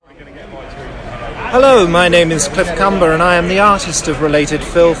Hello, my name is Cliff Cumber and I am the artist of Related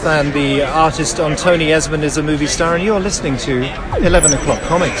Filth, and the artist on Tony Esmond is a movie star, and you're listening to 11 O'Clock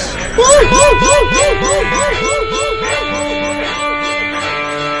Comics.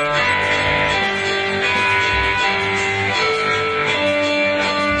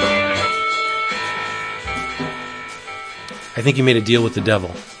 I think you made a deal with the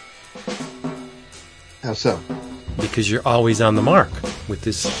devil. How so? Because you're always on the mark with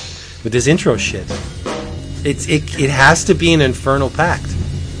this intro shit. It has to be an infernal pact.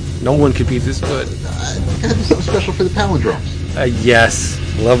 No one could be this good. Gotta do something special for the palindromes. Yes,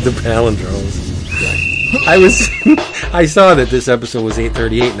 love the palindromes. I saw that this episode was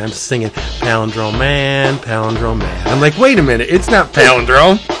 8:38, and I'm singing Palindrome Man, Palindrome Man. I'm like, wait a minute, it's not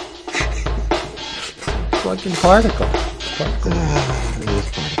palindrome. Fucking particle.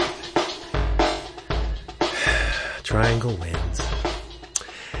 Triangle wins.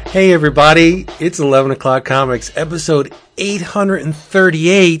 Hey everybody, it's 11 O'Clock Comics, episode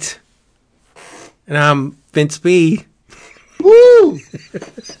 838, and I'm Vince B. Woo!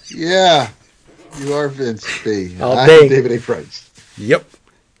 Yeah, you are Vince B. I'm David A. Price. Yep.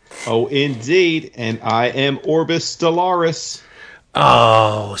 Oh, indeed, and I am Orbis Stellaris.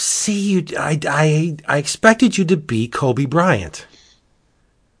 Oh, see, I expected you to be Kobe Bryant.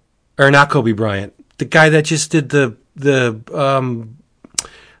 Or not Kobe Bryant. The guy that just did the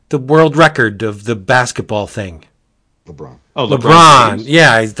world record of the basketball thing. LeBron. Oh, LeBron.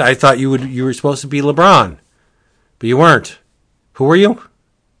 Yeah, I thought you were supposed to be LeBron. But you weren't. Who were you?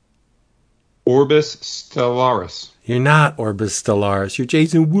 Orbis Stellaris. You're not Orbis Stellaris. You're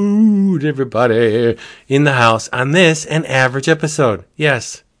Jason Wood, everybody, in the house on this, an average episode.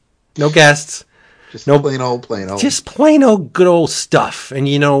 Yes. No guests. Just no plain old. Just plain old good old stuff. And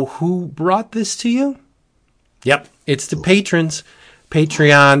you know who brought this to you? Yep. It's the patrons.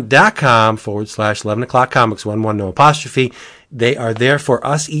 Patreon.com/11 o'clock comics, 11 no apostrophe. They are there for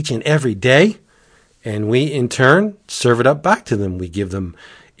us each and every day. And we, in turn, serve it up back to them. We give them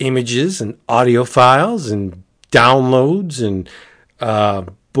images and audio files and downloads and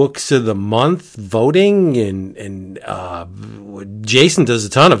books of the month voting, and Jason does a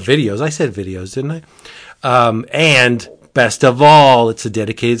ton of videos. I said videos, didn't I? And best of all, it's a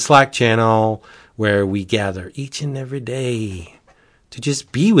dedicated Slack channel where we gather each and every day to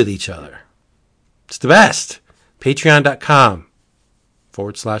just be with each other. It's the best.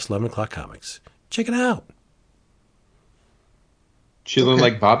 Patreon.com/11 o'clock comics. Check it out. Chilling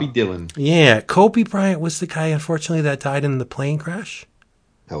like Bobby Dylan. Yeah, Kobe Bryant was the guy, unfortunately, that died in the plane crash.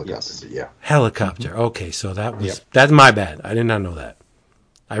 Helicopter, yeah. Helicopter. Mm-hmm. Okay, so that's my bad. I did not know that.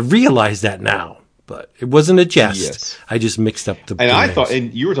 I realize that now, but it wasn't a jest. Yes. I just mixed up the. And I thought,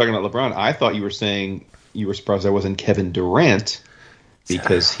 and you were talking about LeBron. I thought you were saying you were surprised I wasn't Kevin Durant,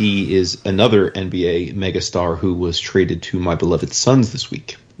 because he is another NBA megastar who was traded to my beloved Suns this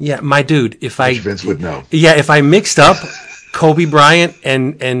week. Yeah, my dude. Which Vince would know. Yeah, if I mixed up Kobe Bryant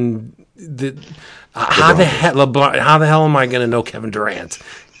and the how the hell am I going to know Kevin Durant?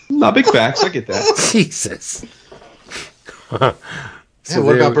 Not big facts. I get that. Jesus. What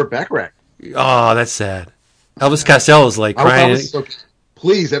about Burt Bacharach? Oh, that's sad. Elvis Costello's like crying.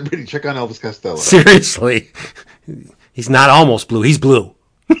 Please, everybody, check on Elvis Costello. Seriously, he's not almost blue. He's blue.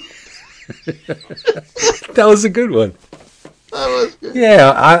 That was a good one. That was good.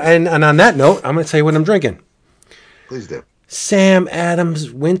 Yeah, and on that note, I'm going to tell you what I'm drinking. Please do. Sam Adams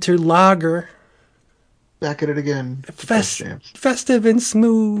Winter Lager. Back at it again. Festive and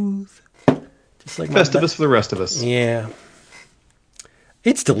smooth. Just like Festivus for the rest of us. Yeah.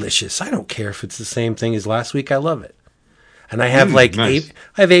 It's delicious. I don't care if it's the same thing as last week. I love it. And I have nice.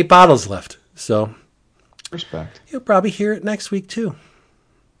 I have 8 bottles left. So respect. You'll probably hear it next week too.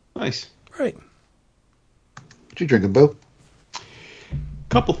 Nice. Right. What you drinking, Boo?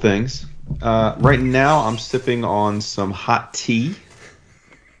 Couple things. Right now, I'm sipping on some hot tea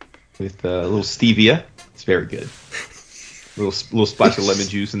with a little stevia. It's very good. Little splash of lemon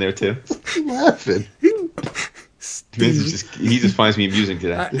juice in there too. Laughing. He just finds me amusing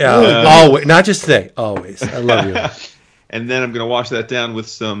today. Always, not just today. Always. I love you. And then I'm gonna wash that down with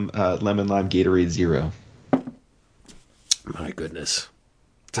some lemon lime Gatorade Zero. My goodness.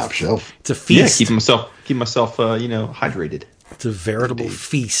 Top shelf. It's a feast. Yeah, keep myself hydrated. It's a veritable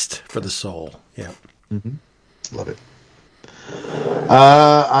feast for the soul. Yeah. Mm-hmm. Love it.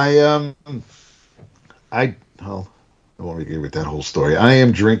 I won't begin with that whole story. I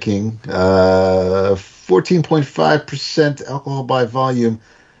am drinking 14.5% alcohol by volume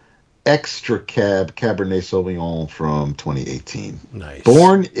Extra Cab Cabernet Sauvignon from 2018. Nice.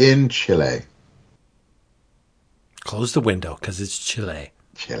 Born in Chile. Close the window because it's Chile.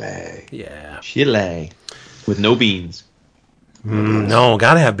 Chile. Yeah. Chile. With no beans. No,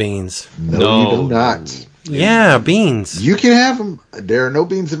 gotta have beans. No, you do not. Yeah, beans. You can have them. There are no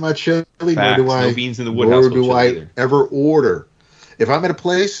beans in my chili. Facts. No beans in the Wood household Nor do chili I either. ever order. If I'm at a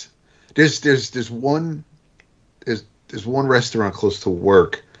place, there's one restaurant close to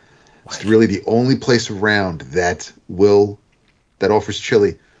work. It's really the only place around that offers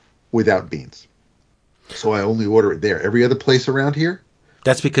chili without beans. So I only order it there. Every other place around here,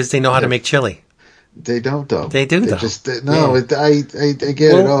 That's because they know how to make chili. they don't though. They do, though. I get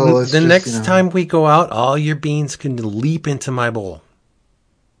it all. It's The just, next time we go out, all your beans can leap into my bowl.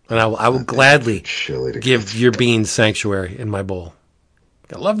 And I will gladly chili to give your beans sanctuary in my bowl.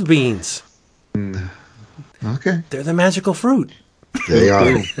 I love the beans. Okay. They're the magical fruit. They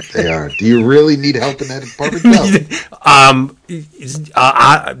are. They are. Do you really need help in that department?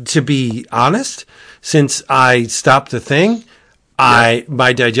 No. To be honest, since I stopped the thing,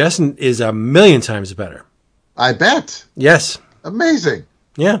 my digestion is 1,000,000 times better. I bet. Yes. Amazing.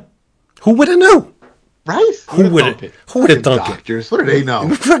 Yeah. Who would have knew? Right? Who would have thunk it? Doctors. What do they know?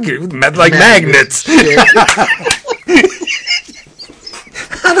 Fucking like magnets. Shit.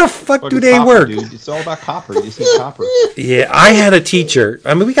 How the fuck do Fucking they copper, work? Dude. It's all about copper. You just need copper. Yeah, I had a teacher.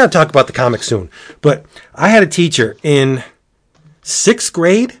 I mean, we got to talk about the comics soon, but I had a teacher in 6th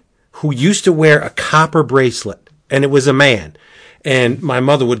grade who used to wear a copper bracelet, and it was a man. And my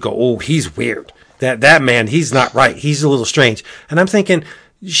mother would go, "Oh, he's weird. That man, he's not right. He's a little strange." And I'm thinking,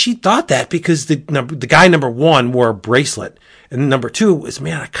 she thought that because the guy number 1 wore a bracelet, and number 2 was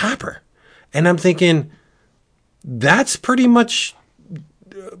made out of copper. And I'm thinking, that's pretty much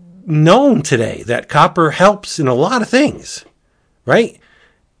known today that copper helps in a lot of things, right?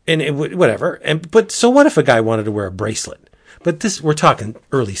 And whatever. But so what if a guy wanted to wear a bracelet? But we're talking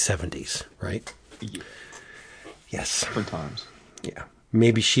early 70s, right? Yeah. Yes. Different times. Yeah.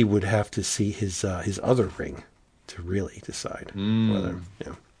 Maybe she would have to see his other ring to really decide whether.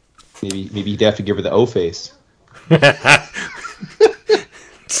 Yeah. Maybe you'd have to give her the O face.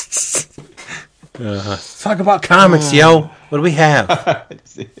 Talk about comics, yo. What do we have?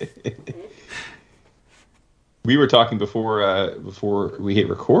 We were talking before we hit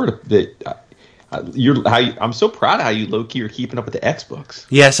record that I'm so proud of how you low-key are keeping up with the X books.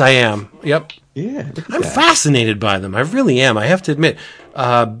 Yes, I am. Yep. Yeah, look at I'm that. fascinated by them. I really am. I have to admit.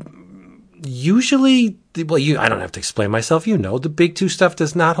 Usually, I don't have to explain myself. You know, the big 2 stuff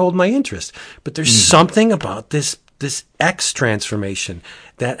does not hold my interest. But there's something about this X transformation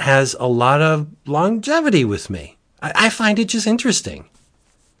that has a lot of longevity with me. I find it just interesting.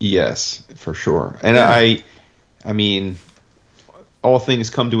 Yes, for sure. And I mean, all things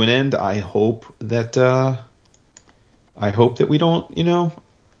come to an end. I hope that we don't,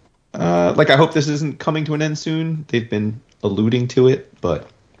 I hope this isn't coming to an end soon. They've been alluding to it, but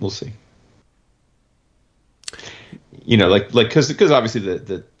we'll see. Because obviously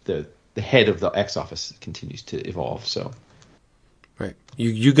the head of the X office continues to evolve. So, right,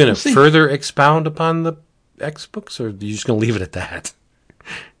 you going to further expound upon the X books, or are you just going to leave it at that?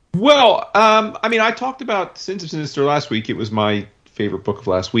 Well, I talked about Sins of Sinister last week. It was my favorite book of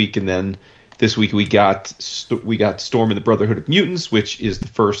last week, and then this week we got Storm and the Brotherhood of Mutants, which is the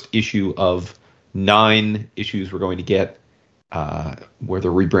first issue of 9 issues we're going to get, where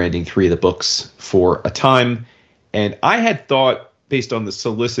they're rebranding 3 of the books for a time. And I had thought, based on the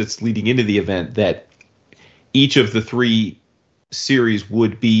solicits leading into the event, that each of the 3 series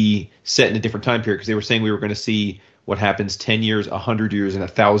would be set in a different time period, because they were saying we were going to see what happens 10 years, 100 years, and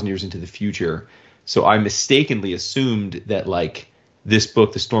 1,000 years into the future. So I mistakenly assumed that, this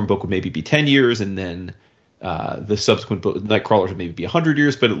book, the Storm book, would maybe be 10 years, and then the subsequent book, Nightcrawlers, would maybe be 100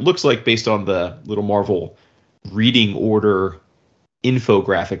 years. But it looks like, based on the little Marvel reading order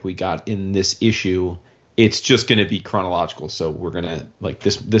infographic we got in this issue, it's just going to be chronological. So we're going to,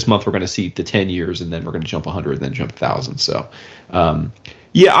 this month, we're going to see the 10 years, and then we're going to jump 100, and then jump 1,000. So,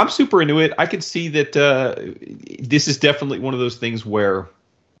 yeah, I'm super into it. I could see that this is definitely one of those things where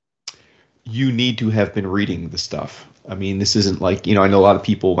you need to have been reading the stuff. I mean, this isn't I know a lot of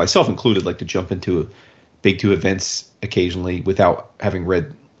people, myself included, like to jump into big 2 events occasionally without having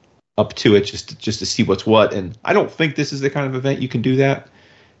read up to it, just to see what's what. And I don't think this is the kind of event you can do that.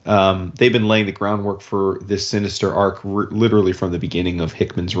 They've been laying the groundwork for this Sinister arc literally from the beginning of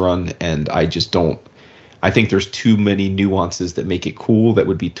Hickman's run, and I just don't. I think there's too many nuances that make it cool that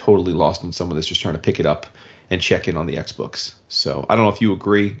would be totally lost on someone that's just trying to pick it up and check in on the X books. So I don't know if you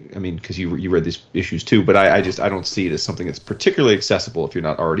agree. I mean, because you read these issues too, but I don't see it as something that's particularly accessible if you're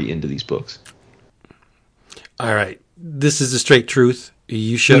not already into these books. All right, this is the straight truth.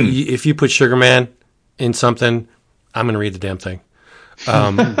 If you put Sugar Man in something, I'm going to read the damn thing.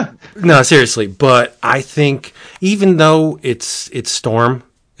 No, seriously. But I think even though it's Storm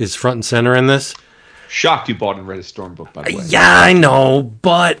is front and center in this. Shocked you bought and read a Storm book, by the way. Yeah, I know,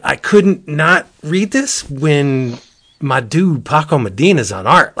 but I couldn't not read this when my dude Paco Medina's on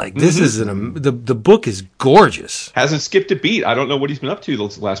art. Like, this is the book is gorgeous. Hasn't skipped a beat. I don't know what he's been up to the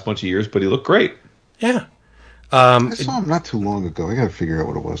last bunch of years, but he looked great. Yeah. I saw him not too long ago. I got to figure out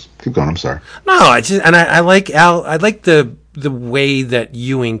what it was. Keep going. I'm sorry. No, I like Al. I like the way that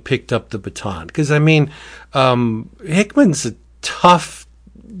Ewing picked up the baton, because I mean, Hickman's a tough,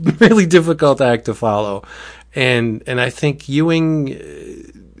 really difficult act to follow, and I think Ewing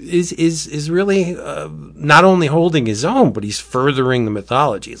is really not only holding his own, but he's furthering the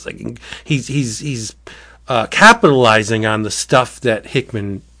mythology. It's like he's capitalizing on the stuff that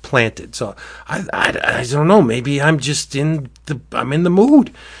Hickman planted. So I don't know. Maybe I'm just in the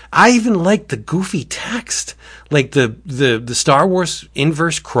mood. I even like the goofy text, like the Star Wars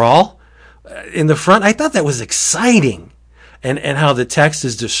inverse crawl in the front. I thought that was exciting. And how the text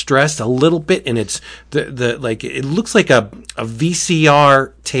is distressed a little bit, and it's the like it looks like a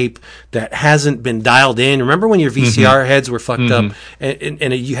VCR tape that hasn't been dialed in. Remember when your VCR heads were fucked up,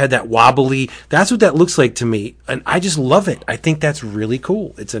 and you had that wobbly? That's what that looks like to me, and I just love it. I think that's really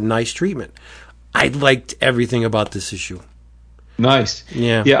cool. It's a nice treatment. I liked everything about this issue. Nice.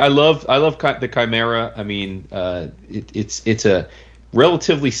 Yeah. I love the Chimera. I mean, it's a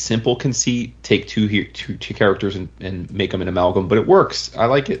relatively simple conceit. Take two characters and make them an amalgam, but it works. I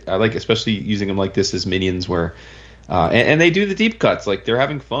like it. Especially using them like this as minions, where and they do the deep cuts. Like, they're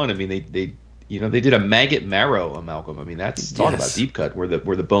having fun. I mean, they did a Maggot Marrow amalgam. I mean, that's talk about deep cut, where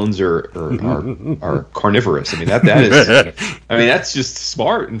the bones are carnivorous. I mean, that is. I mean, that's just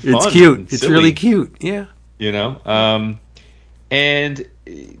smart and fun. It's cute. And it's silly, really cute. Yeah. And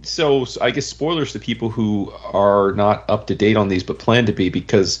so I guess spoilers to people who are not up to date on these but plan to be,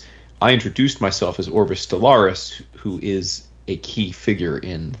 because I introduced myself as Orvis Stellaris, who is a key figure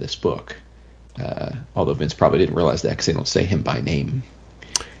in this book. Although Vince probably didn't realize that, because they don't say him by name.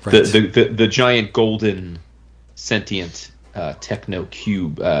 Right. The giant golden sentient techno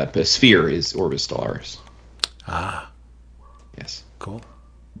cube sphere is Orvis Stellaris. Ah. Yes. Cool.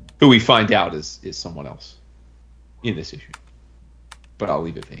 Who we find out is someone else in this issue. But I'll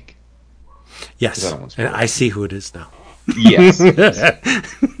leave it vague. Yes, and I see who it is now. Yes.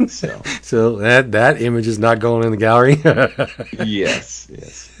 So that image is not going in the gallery.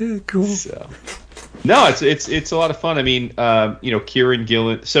 Yes. Cool. So, no, it's a lot of fun. I mean, Kieran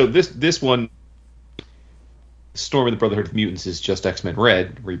Gillen. So this one, Storm and the Brotherhood of Mutants, is just X-Men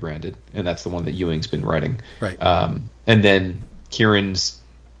Red rebranded, and that's the one that Ewing's been writing. Right. And then Kieran's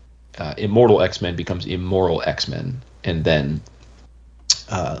Immortal X-Men becomes Immoral X-Men, and then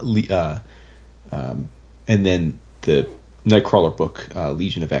and then the Nightcrawler book,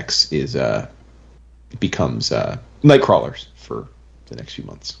 Legion of X, becomes Nightcrawlers for the next few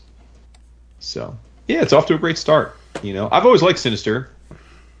months. So yeah, it's off to a great start. I've always liked Sinister,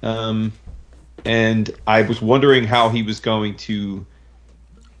 and I was wondering how he was going to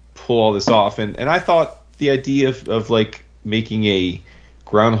pull all this off, and I thought the idea of like making a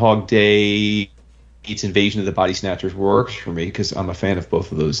Groundhog Day, its Invasion of the Body Snatchers works for me, because I'm a fan of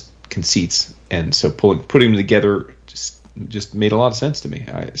both of those conceits, and so putting them together just made a lot of sense to me.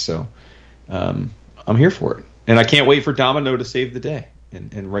 I'm here for it, and I can't wait for Domino to save the day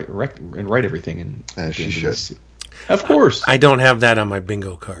and write everything. And as she should, of course. I don't have that on my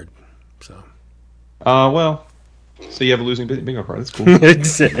bingo card, so. Well, so you have a losing bingo card. That's cool.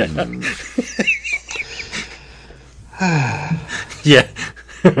 Yeah.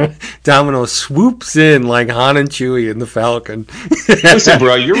 Domino swoops in like Han and Chewie in the Falcon. Listen,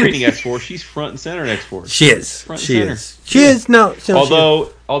 bro, you're reading X-Force. She's front and center in X-Force. She is. Front She and is. center. She is. No.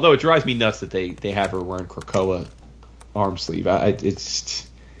 Although it drives me nuts that they have her wearing Krakoa arm sleeve. It's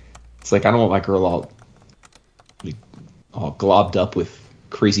like, I don't want my girl all globbed up with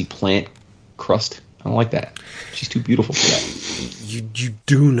crazy plant crust. I don't like that. She's too beautiful for that. You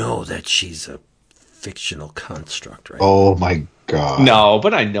do know that she's a fictional construct, right? Oh my God. No,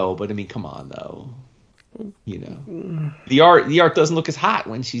 but I know. But I mean, come on, though. The art doesn't look as hot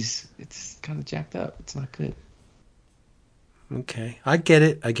when it's kind of jacked up. It's not good. Okay, I get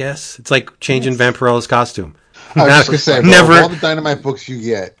it. I guess it's like changing Vampirella's costume. I was just gonna say, never all the Dynamite books you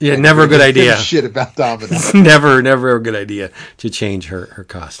get. Yeah, never a good idea. Shit about Domino. It's never a good idea to change her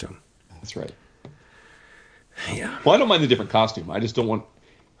costume. That's right. Yeah. Well, I don't mind the different costume. I just don't want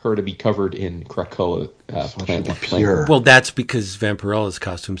her to be covered in Krakoa plant. Pure. Well, that's because Vampirella's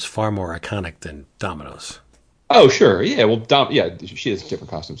costume's far more iconic than Domino's. Oh, sure. Yeah. Well, she has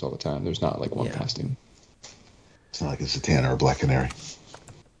different costumes all the time. There's not like one costume. It's not like a Zatanna or a Black Canary.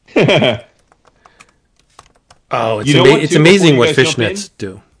 Oh, it's, You know what, it's too, amazing before what you guys jump fishnets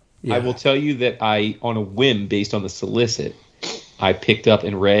do. Yeah. I will tell you that I, on a whim, based on the solicit, I picked up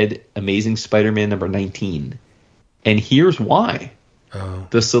and read Amazing Spider-Man number 19. And here's why. Oh.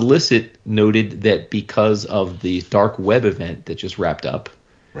 The solicit noted that because of the dark web event that just wrapped up,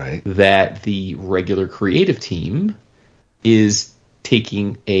 Right. that the regular creative team is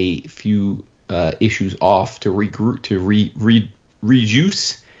taking a few issues off to regroup, to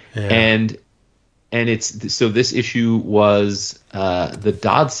rejuice, Yeah. and it's so this issue was the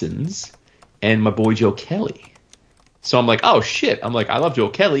Dodsons and my boy Joe Kelly. So I'm like, oh shit! I'm like, I love Joe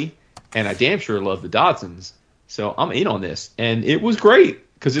Kelly, and I damn sure love the Dodsons. So I'm in on this, and it was great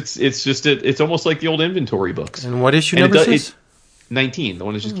because it's almost like the old inventory books. And what issue And number is this? 19, the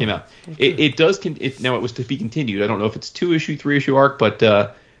one that just came out. It does. Now it was to be continued. I don't know if it's 2-issue, 3-issue arc, but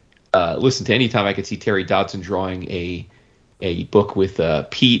listen, to any time I could see Terry Dodson drawing a book with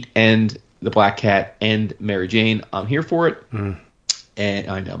Pete and the Black Cat and Mary Jane, I'm here for it. And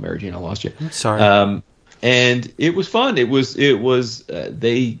I know, Mary Jane, I lost you. Sorry. And it was fun. It was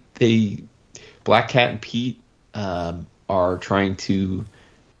they Black Cat and Pete are trying to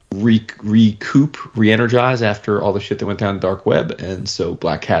re-energize after all the shit that went down the dark web, and so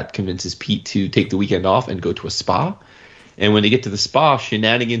Black Cat convinces Pete to take the weekend off and go to a spa. And when they get to the spa,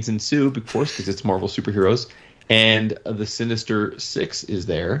 shenanigans ensue, of course, because it's Marvel superheroes, and the Sinister Six is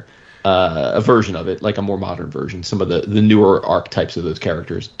there, a version of it, like a more modern version, some of the newer archetypes of those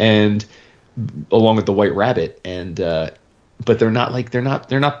characters, and along with the White Rabbit, and but they're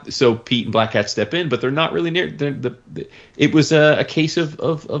not. So Pete and Black Cat step in, but they're not really near. It was a case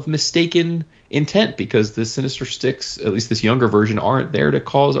of mistaken intent because the Sinister Six, at least this younger version, aren't there to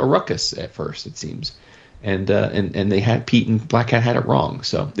cause a ruckus at first. It seems, and they had Pete and Black Cat had it wrong.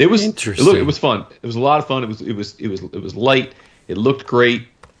 So it was interesting. It was fun. It was a lot of fun. It was light. It looked great.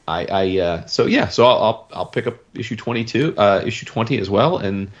 So I'll pick up issue 22, issue 20 as well,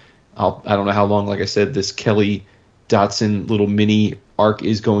 and I don't know how long, like I said, this Kelly Dodson little mini arc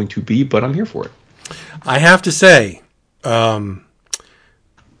is going to be, but I'm here for it. I have to say, Johnny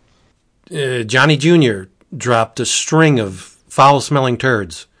Jr. dropped a string of foul-smelling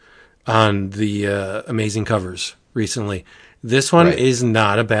turds on the amazing covers recently. This one is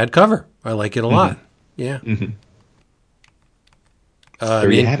not a bad cover. I like it a lot. Yeah. Mm-hmm.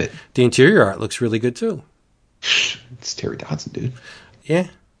 There you have it. The interior art looks really good, too. It's Terry Dodson, dude. Yeah.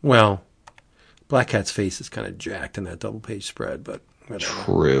 Well, Black Cat's face is kind of jacked in that double-page spread, but whatever.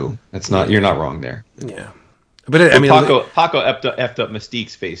 True. You're not wrong there. Yeah. But I mean, Paco effed up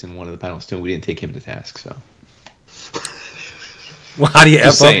Mystique's face in one of the panels too. We didn't take him to task, so. Well, how do you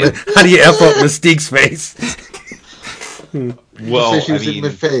F up Mystique's face? Well, she was in my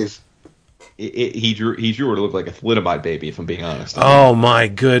face. He drew her to look like a thalidomide baby, if I'm being honest. Oh my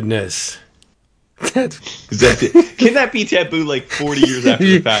goodness. Can that be taboo like 40 years after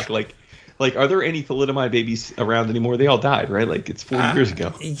the fact? Like, are there any thalidomide babies around anymore? They all died, right? Like, it's 40 years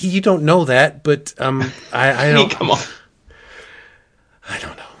ago. You don't know that, but I don't. Come on. I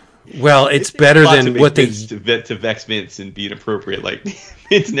don't know. Well, it's better than what they to vex Vince and be inappropriate. Like,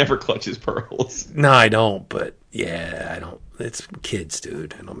 Vince never clutches pearls. No, I don't. But yeah, I don't. It's kids,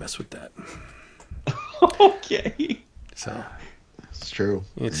 dude. I don't mess with that. Okay. So it's true.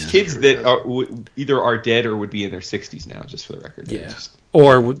 It's kids that are either are dead or would be in their 60s now, just for the record. Yeah.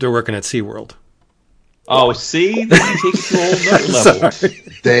 Or they're working at SeaWorld. Oh, see? Then you take it to a whole nother level.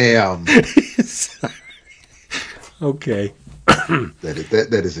 Damn. Okay.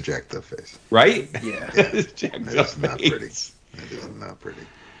 That is a jacked up face. Right? Yeah. That is jacked That up is not face. pretty. That is not pretty.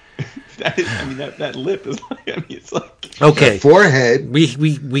 That lip is like, it's like. Okay. That forehead.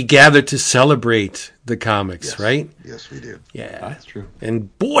 We gathered to celebrate the comics, Yes. right? Yes, we do. Yeah. That's true.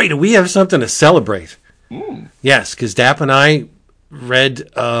 And boy, do we have something to celebrate. Yes, because Dap and I read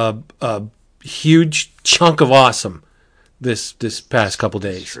a huge chunk of awesome this past couple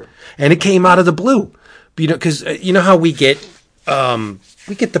days, and it came out of the blue. You know, because you know how we get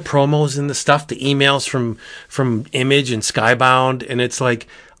the promos and the stuff, the emails from Image and Skybound, and it's like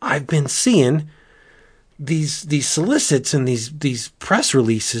I've been seeing these solicits and these press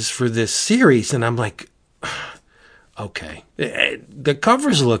releases for this series, and I'm like, okay, the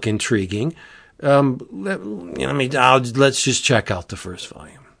covers look intriguing. Let's just check out the first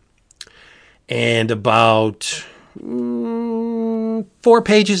volume. And about 4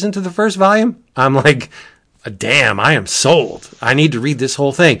 pages into the first volume, I'm like, damn, I am sold. I need to read this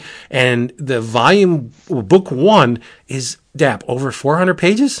whole thing. And the book 1 is, Dap, over 400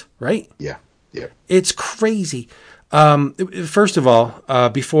 pages, right? Yeah. Yeah. It's crazy. First of all,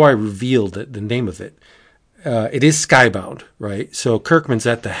 before I reveal the name of it, it is Skybound, right? So Kirkman's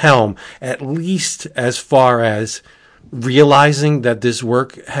at the helm, at least as far as realizing that this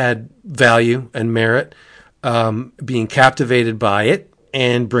work had value and merit, being captivated by it,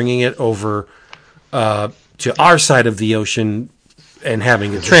 and bringing it over to our side of the ocean and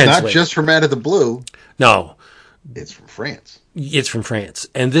having it translated. It's not just from Out of the Blue. No. It's from France. It's from France.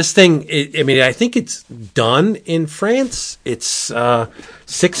 And this thing, I think it's done in France. It's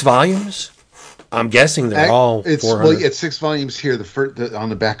 6 volumes. I'm guessing they're all 400. Well, it's 6 volumes here. On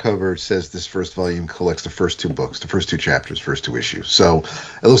the back cover, it says this first volume collects the first 2 books, the first 2 chapters, first 2 issues. So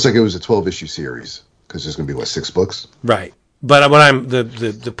it looks like it was a 12-issue series because there's going to be, 6 books? Right. But what I'm the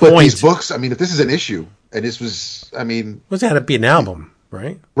point. But these books, if this is an issue, and this was, was that to be an album,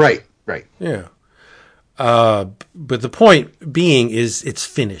 right? Right. Yeah. But the point being is it's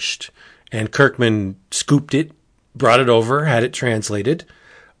finished, and Kirkman scooped it, brought it over, had it translated,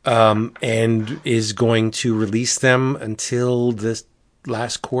 and is going to release them until the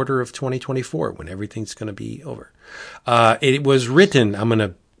last quarter of 2024 when everything's going to be over. It was written, I'm going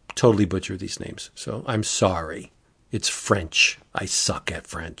to totally butcher these names, so I'm sorry. It's French. I suck at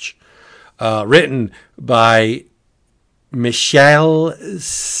French. Written by Michel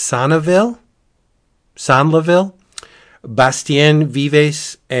Sanlaville, Bastien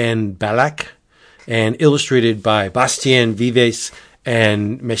Vives, and Balak, and illustrated by Bastien Vives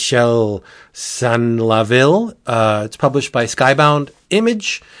and Michel Sanlaville. It's published by Skybound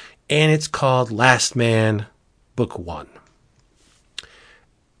Image, and it's called Last Man, Book 1.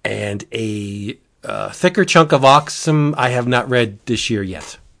 And a thicker chunk of Oxum I have not read this year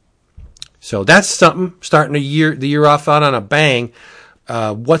yet. So that's something, starting the year off out on a bang.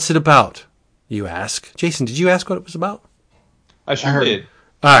 What's it about, you ask? Jason, did you ask what it was about? I sure did.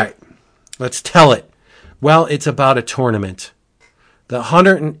 All right, let's tell it. Well, it's about a tournament. The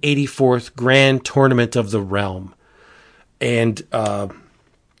 184th Grand Tournament of the Realm. And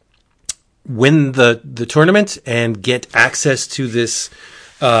win the tournament and get access to this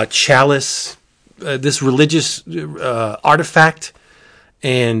chalice, this religious artifact,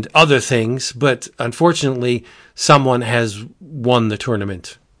 and other things. But unfortunately, someone has won the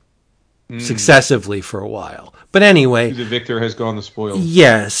tournament successively for a while. But anyway, the victor has gone the spoils.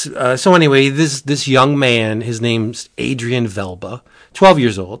 Yes. So anyway, this young man, his name's Adrian Velba, 12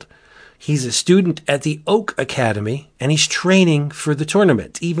 years old. He's a student at the Oak Academy, and he's training for the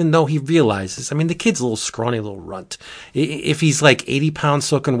tournament, even though he realizes, the kid's a little scrawny little runt. If he's like 80 pounds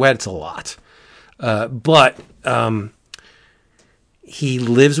soaking wet, it's a lot. But he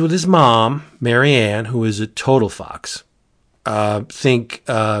lives with his mom, Marianne, who is a total fox. Think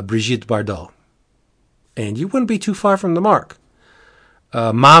Brigitte Bardot. And you wouldn't be too far from the mark.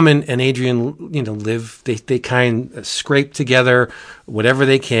 Mom and Adrian, live, they kind of scrape together whatever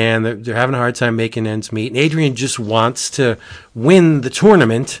they can. They're having a hard time making ends meet. And Adrian just wants to win the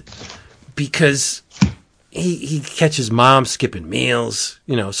tournament because he catches mom skipping meals,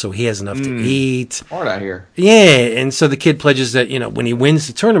 so he has enough to eat. Hard out here. Yeah, and so the kid pledges that, when he wins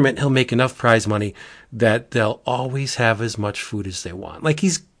the tournament, he'll make enough prize money that they'll always have as much food as they want. Like,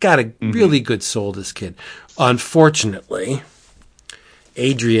 he's got a really good soul, this kid. Unfortunately,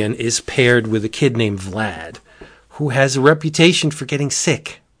 Adrian is paired with a kid named Vlad, who has a reputation for getting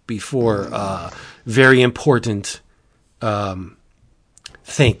sick before very important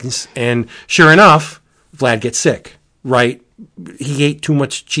things. And sure enough, Vlad gets sick, right? He ate too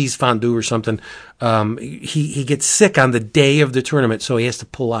much cheese fondue or something. He gets sick on the day of the tournament, so he has to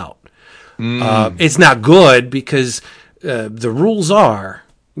pull out. It's not good because the rules are,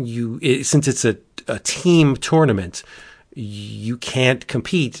 since it's a team tournament, you can't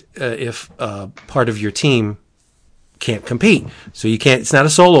compete if part of your team can't compete. So you can't. It's not a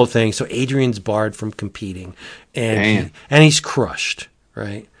solo thing. So Adrian's barred from competing, and he's crushed,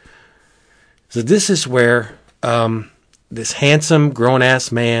 right? So this is where this handsome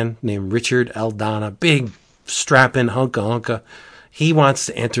grown-ass man named Richard Aldana, big strapping hunka, he wants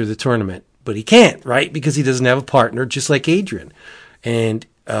to enter the tournament, but he can't, right? Because he doesn't have a partner, just like Adrian. And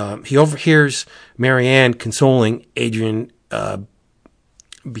he overhears Marianne consoling Adrian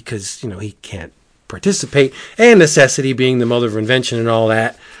because, he can't participate, and necessity being the mother of invention and all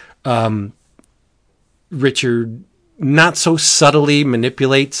that. Richard not so subtly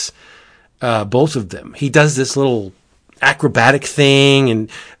manipulates both of them. He does this little acrobatic thing and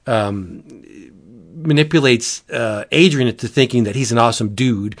manipulates Adrian into thinking that he's an awesome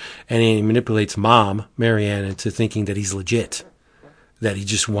dude, and he manipulates mom, Marianne, into thinking that he's legit, that he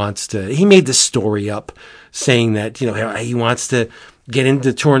just wants to. He made this story up saying that, he wants to get into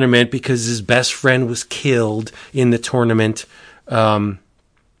the tournament because his best friend was killed in the tournament.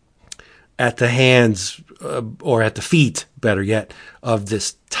 at the hands or at the feet, better yet, of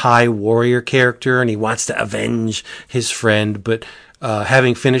this Thai warrior character, and he wants to avenge his friend. But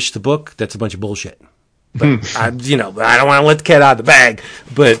having finished the book, that's a bunch of bullshit. But I don't want to let the cat out of the bag,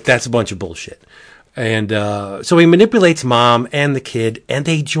 but that's a bunch of bullshit. And so he manipulates mom and the kid, and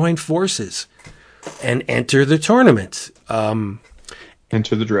they join forces and enter the tournament.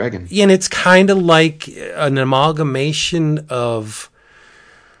 Enter the Dragon. And it's kind of like an amalgamation of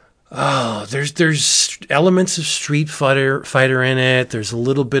there's elements of Street Fighter in it. There's a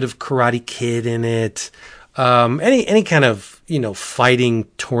little bit of Karate Kid in it. Any kind of fighting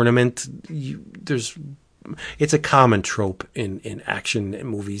tournament. It's a common trope in action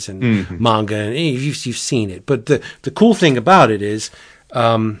movies and manga, and you've seen it. But the cool thing about it is,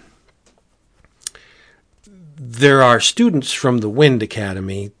 there are students from the Wind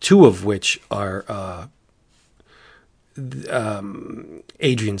Academy, two of which are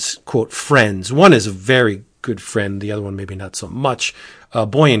Adrian's, quote, friends. One is a very good friend. The other one maybe not so much.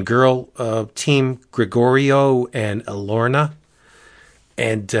 Boy and girl team, Gregorio and Alorna.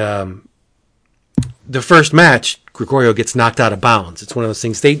 And the first match, Gregorio gets knocked out of bounds. It's one of those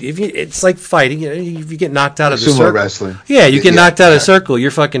things. It's like fighting. If you get knocked out of the circle, sumo wrestling. Yeah, you get knocked out of the circle,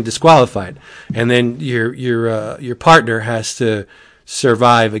 you're fucking disqualified. And then your partner has to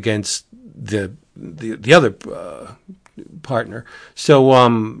survive against the other partner. So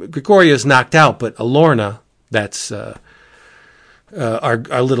Gregorio's knocked out, but Alorna, that's our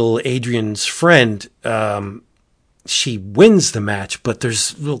little Adrian's friend. She wins the match, but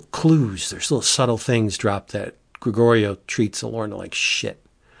there's little clues, there's little subtle things dropped that Gregorio treats Alorna like shit.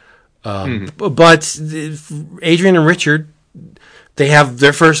 But Adrian and Richard, they have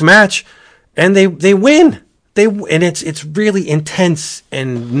their first match, and they win. And it's really intense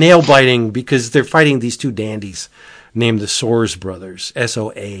and nail biting because they're fighting these two dandies named the Soares brothers,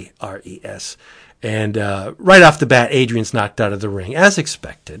 Soares. And right off the bat, Adrian's knocked out of the ring, as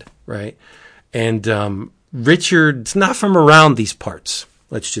expected, right? And Richard's not from around these parts,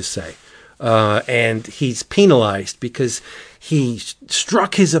 let's just say. And he's penalized because he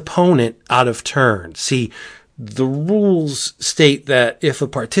struck his opponent out of turn. See, the rules state that if a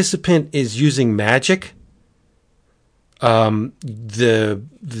participant is using magic, the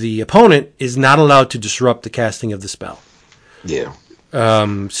opponent is not allowed to disrupt the casting of the spell. Yeah.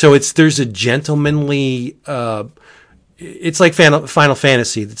 So there's a gentlemanly, it's like Final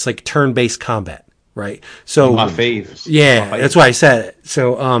Fantasy. It's like turn-based combat. Right. So my fave. Yeah, that's why I said it.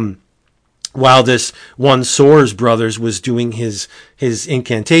 So while this one Soares brothers was doing his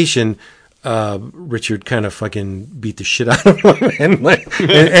incantation, Richard kind of fucking beat the shit out of him,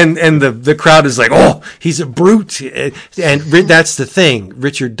 and the crowd is like, oh, he's a brute. And that's the thing.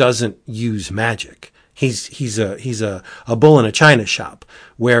 Richard doesn't use magic. He's a bull in a china shop,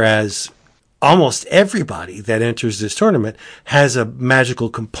 whereas almost everybody that enters this tournament has a magical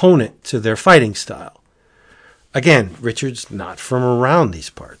component to their fighting style. Again, Richard's not from around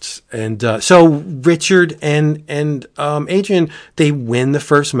these parts. And so Richard and Adrian, they win the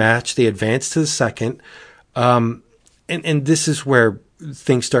first match. They advance to the second. And this is where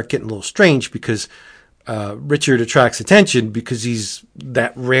things start getting a little strange because Richard attracts attention because he's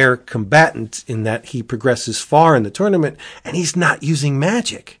that rare combatant in that he progresses far in the tournament and he's not using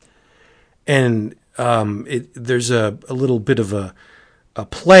magic. And there's a little bit of a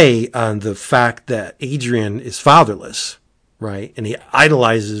play on the fact that Adrian is fatherless, right? And he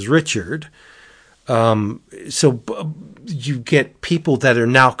idolizes Richard. So you get people that are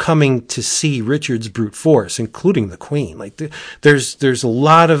now coming to see Richard's brute force, including the Queen. Like there's a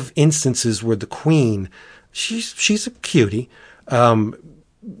lot of instances where the Queen, she's a cutie.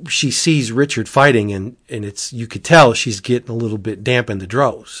 She sees Richard fighting, and you could tell she's getting a little bit damp in the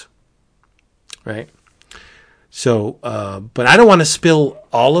droves. Right. So, but I don't want to spill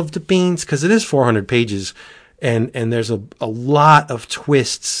all of the beans because it is 400 pages and there's a lot of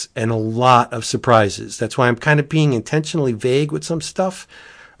twists and a lot of surprises. That's why I'm kind of being intentionally vague with some stuff.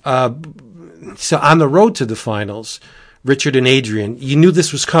 So on the road to the finals, Richard and Adrian, you knew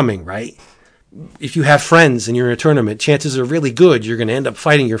this was coming, right? If you have friends and you're in a tournament, chances are really good you're going to end up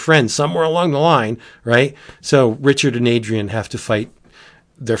fighting your friends somewhere along the line, right? So Richard and Adrian have to fight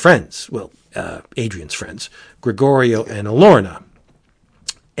their friends. Well, Adrian's friends, Gregorio and Alorna.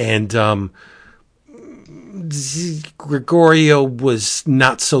 And Gregorio was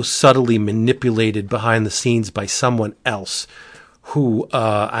not so subtly manipulated behind the scenes by someone else who,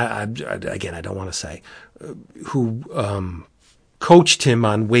 again, I don't want to say, who coached him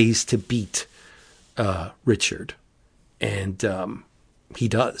on ways to beat Richard. And he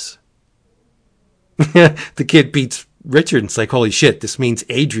does. The kid beats Richard, and it's like, holy shit, this means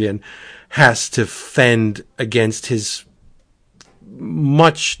Adrian has to fend against his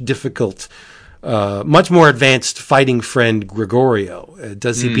much more advanced fighting friend Gregorio.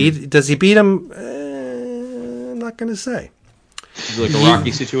 Does he beat him? I'm not going to say. Is it like a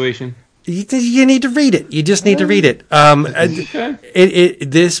Rocky situation? You need to read it. You just need to read it.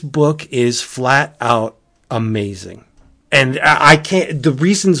 This book is flat out amazing. And I can't, the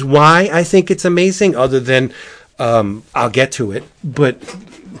reasons why I think it's amazing, other than, I'll get to it, but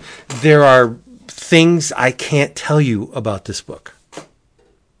there are things I can't tell you about this book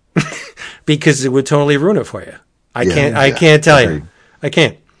because it would totally ruin it for you. I can't tell you. I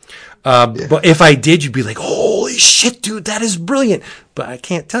can't. But if I did, you'd be like, holy shit, dude, that is brilliant. But I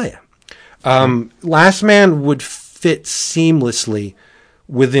can't tell you. Last Man would fit seamlessly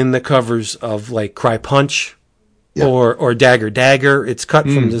within the covers of like Cry Punch or Dagger Dagger. It's cut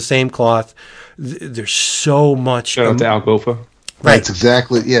from the same cloth. There's so much. Shout out to Al Gofa. Right. That's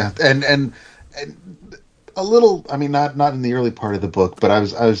exactly, yeah. And a little, I mean, not in the early part of the book, but I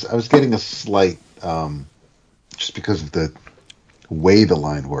was getting a slight, just because of the way the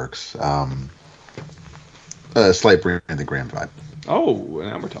line works, a slight Brandon Graham vibe. Oh,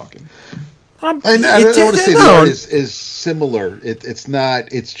 now we're talking. I want to say the art is similar. It's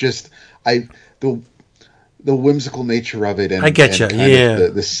not. It's just the whimsical nature of it, and I get you. Yeah,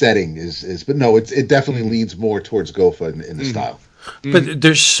 the setting is. But no, it definitely leans more towards Gofa in the style. But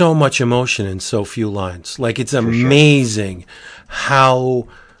there's so much emotion in so few lines. Like, it's amazing how,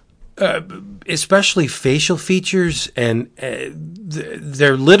 especially facial features, and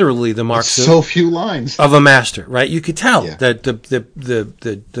they're literally the marks of so few lines of a master, right? You could tell that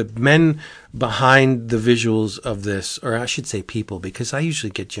the men behind the visuals of this, or I should say people, because I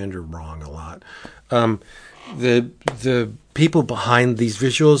usually get gender wrong a lot. The people behind these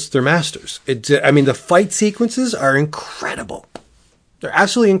visuals, they're masters. The fight sequences are incredible. They're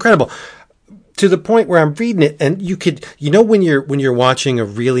absolutely incredible, to the point where I'm reading it, and you could, when you're watching a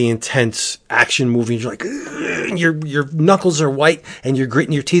really intense action movie, and you're like, and your knuckles are white, and you're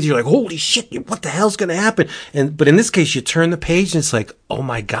gritting your teeth. You're like, holy shit, what the hell's going to happen? But in this case, you turn the page, and it's like, oh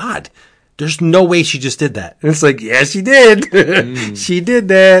my god, there's no way she just did that. And it's like, yeah, she did. She did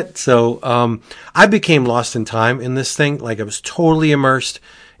that. So I became lost in time in this thing. Like, I was totally immersed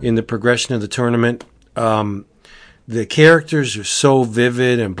in the progression of the tournament. The characters are so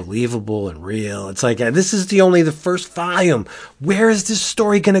vivid and believable and real. It's like, this is only the first volume. Where is this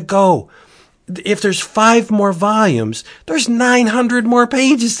story going to go? If there's 5 more volumes, there's 900 more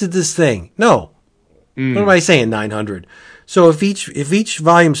pages to this thing. No. What am I saying, 900? So if each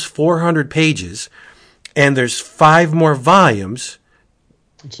volume's 400 pages and there's 5 more volumes,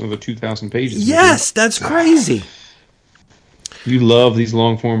 it's another 2,000 pages. Yes, that's crazy. You love these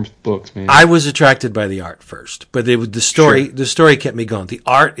long form books, man. I was attracted by the art first, but the story. Sure. The story kept me going. The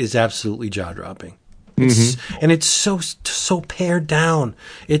art is absolutely jaw dropping, and it's so pared down.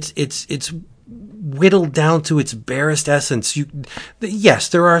 It's whittled down to its barest essence. Yes,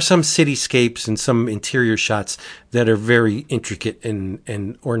 there are some cityscapes and some interior shots that are very intricate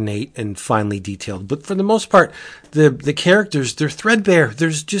and ornate and finely detailed, but for the most part, the characters, they're threadbare.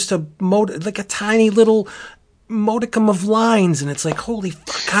 There's just like a tiny little modicum of lines, and it's like, holy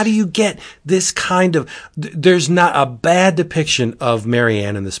fuck, how do you get this kind of, there's not a bad depiction of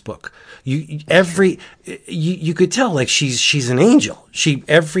Marianne in this book. You could tell, like, she's an angel.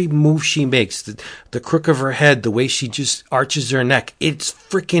 Every move she makes, the crook of her head, the way she just arches her neck, it's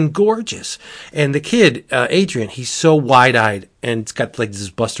freaking gorgeous. And the kid, Adrian, he's so wide-eyed, and it's got like this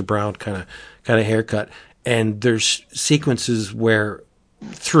Buster Brown kind of haircut, and there's sequences where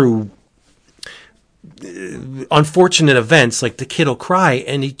through unfortunate events, like, the kid will cry,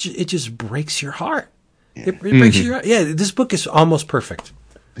 and it just breaks your heart. It breaks your heart. Yeah, this book is almost perfect.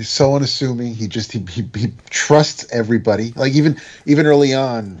 He's so unassuming. He trusts everybody. Like, even early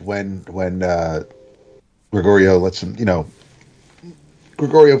on when Gregorio lets him,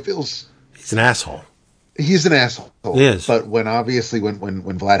 Gregorio feels he's an asshole. He's an asshole. He is. But when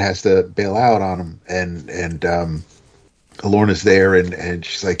Vlad has to bail out on him, and Alorna's there, and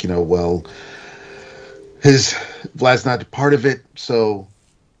she's like, Vlad's not a part of it, so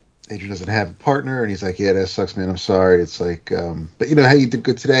Adrian doesn't have a partner, and he's like, yeah, that sucks, man, I'm sorry. It's like, but hey, you did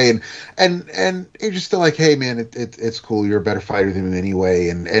good today, and Adrian's still like, hey, man, it's cool, you're a better fighter than him anyway,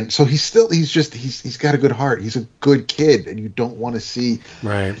 and so he's got a good heart, he's a good kid, and you don't want to see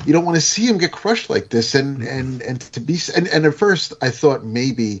him get crushed like this, and at first I thought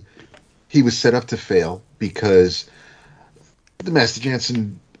maybe he was set up to fail because the Master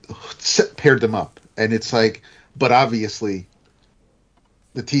Jansen paired them up. And it's like, but obviously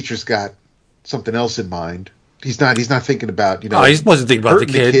the teacher's got something else in mind, He's not thinking about, Oh, he wasn't thinking about the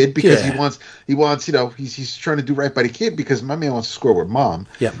hurting kid. because Yeah. he wants, he's trying to do right by the kid because my man wants to score with mom.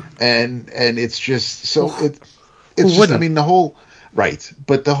 Yeah. And it's just so it's who just, wouldn't? I mean, the whole right,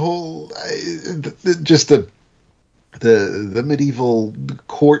 but the whole just the medieval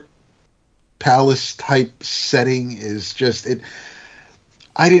court palace type setting is just it.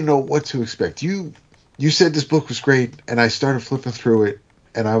 I didn't know what to expect. You said this book was great, and I started flipping through it,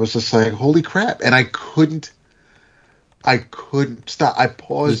 and I was just like, "Holy crap!" And I couldn't stop. I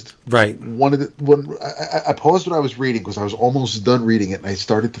paused. Right. I paused what I was reading because I was almost done reading it, and I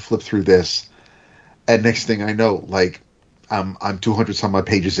started to flip through this. And next thing I know, like I'm 200 some odd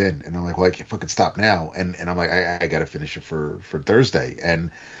pages in, and I'm like, well, I can't fucking stop now. And I'm like, I got to finish it for Thursday. And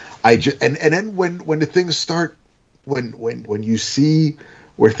I just and then when the things start, when you see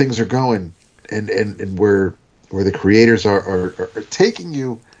where things are going, and where the creators are taking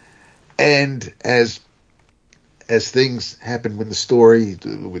you, and as things happen with the story,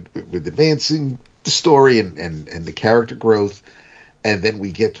 with advancing the story and the character growth, and then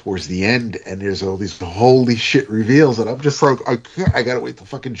we get towards the end, and there's all these holy shit reveals, and I'm just like, I gotta wait till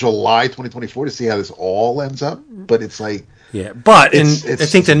fucking July 2024 to see how this all ends up. But it's like, Yeah, but I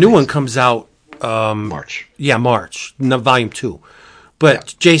think the new one amazing. comes out March. Yeah, March, no, volume 2.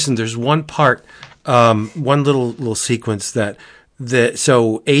 But Jason, there's one part, one little sequence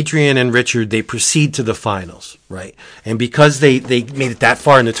so Adrian and Richard, they proceed to the finals, right? And because they made it that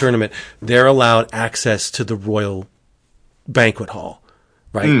far in the tournament, they're allowed access to the royal banquet hall,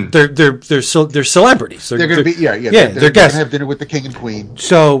 right? They're celebrities. They're gonna be they're guests. gonna have dinner with the king and queen.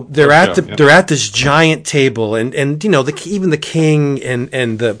 So they're First they're at this giant table, and even the king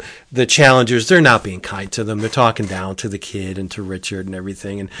and the challengers, they're not being kind to them. They're talking down to the kid and to Richard and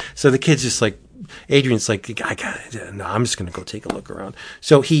everything. And so the kid's just like, Adrian's like, I'm just gonna go take a look around.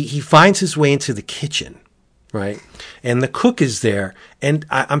 So he finds his way into the kitchen, right? And the cook is there, and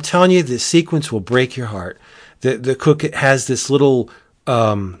I'm telling you, this sequence will break your heart. The cook has this little.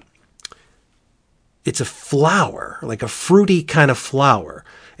 It's a flower, like a fruity kind of flower,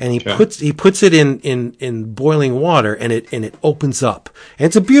 and he puts it in boiling water, and it opens up, and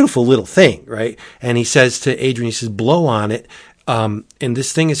it's a beautiful little thing, right? And he says to Adrian, he says, blow on it, and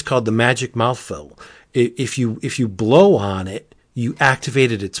this thing is called the magic mouthful. If you blow on it, you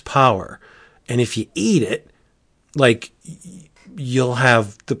activated its power, and if you eat it, like, you'll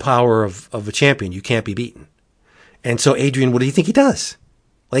have the power of a champion. You can't be beaten. And so Adrian, what do you think he does?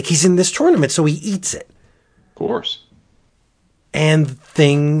 Like, he's in this tournament, so he eats it. Of course. And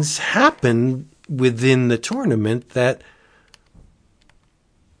things happen within the tournament that,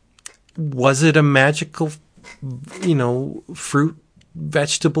 was it a magical, fruit,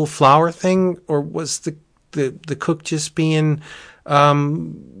 vegetable, flower thing? Or was the cook just being,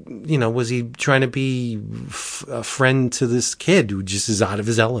 was he trying to be a friend to this kid who just is out of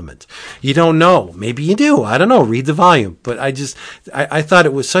his element? You don't know. Maybe you do. I don't know. Read the volume. But I thought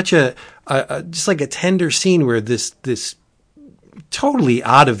it was such a just like a tender scene where this totally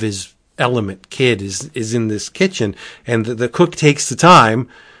out of his element kid is in this kitchen, and the cook takes the time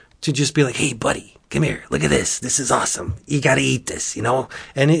to just be like, hey, buddy, come here. Look at this. This is awesome. You got to eat this,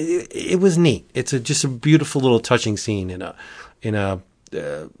 And it was neat. It's just a beautiful little touching scene in a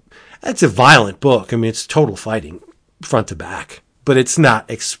it's a violent book. I mean, it's total fighting front to back, but it's not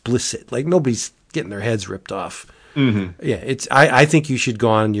explicit. Like, nobody's getting their heads ripped off. Mm-hmm. Yeah, it's. I think you should go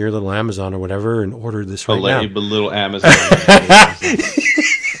on your little Amazon or whatever and order this right now. A little Amazon.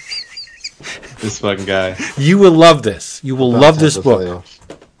 This fucking guy. You will love this. You will love this book.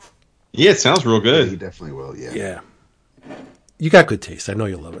 Yeah, it sounds real Yeah, good. he definitely will. Yeah. Yeah. You got good taste. I know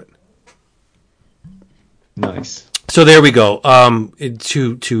you'll love it. Nice. So there we go.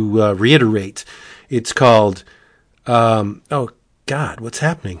 To reiterate, it's called. Oh God, what's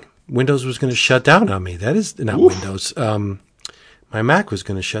happening? Windows was going to shut down on me. That is not Windows. My Mac was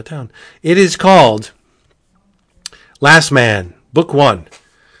going to shut down. It is called Last Man, Book 1,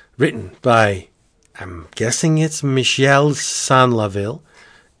 written by, I'm guessing it's Michel Sanlaville,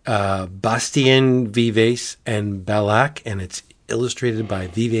 Bastien Vives, and Ballack, and it's illustrated by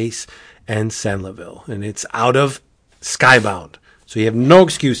Vives and Sanlaville, and it's out of Skybound. So you have no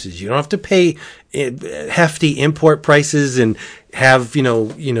excuses. You don't have to pay hefty import prices and have,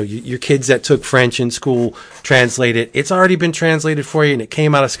 your kids that took French in school translate it. It's already been translated for you, and it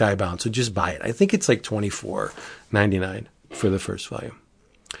came out of Skybound. So just buy it. I think it's like $24.99 for the first volume.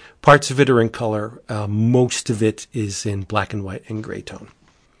 Parts of it are in color. Most of it is in black and white and gray tone.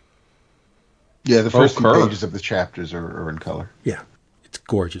 Yeah, the first two color. pages of the chapters are in color. Yeah, it's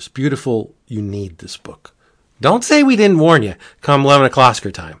gorgeous. Beautiful. You need this book. Don't say we didn't warn you come 11 o'clock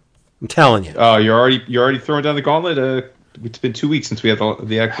Oscar time. I'm telling you. Oh, you're already throwing down the gauntlet. It's been 2 weeks since we had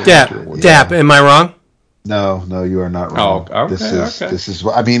the actual award. Dap. Am I wrong? No, you are not wrong. Oh, okay, this is.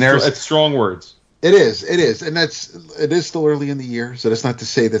 I mean, it's strong words. It is, and it is still early in the year, so that's not to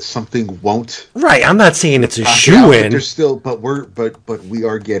say that something won't. Right, I'm not saying it's a shoe-in. There's still, but we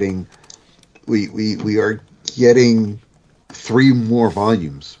are getting, we are getting 3 more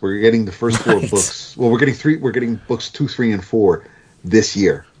volumes. We're getting the first 4 books. Well, we're getting 3. We're getting books 2, 3, and 4 this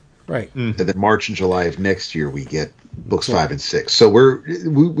year. Right, and then March and July of next year we get books 5 and 6. So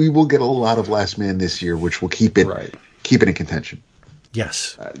we will get a lot of Last Man this year, which will keep it in contention.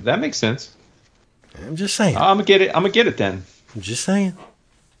 Yes, that makes sense. I'm just saying. I'm gonna get it then. I'm just saying.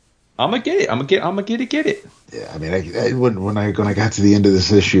 I'm gonna get it. Yeah, I mean, when I got to the end of this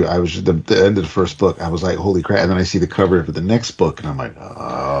issue, I was the end of the first book. I was like, "Holy crap!" And then I see the cover for the next book, and I'm like,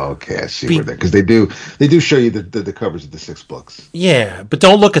 "Oh, okay, I see where that." Because they do show you the covers of the 6 books. Yeah, but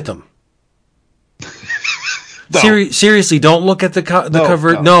don't look at them. Seriously, don't look at the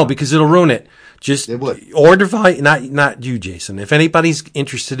cover. No, because it'll ruin it. Just order volume. Not you, Jason. If anybody's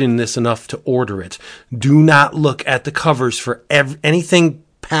interested in this enough to order it, do not look at the covers for anything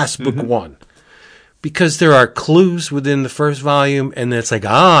past book 1, because there are clues within the first volume, and it's like,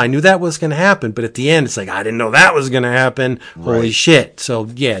 I knew that was going to happen, but at the end, it's like, I didn't know that was going to happen. Right. Holy shit! So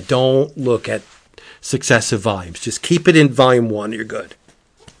yeah, don't look at successive volumes. Just keep it in volume 1. You're good.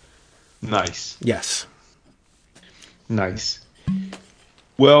 Nice. Yes. Nice.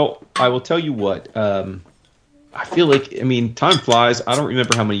 Well, I will tell you what. I feel like, time flies. I don't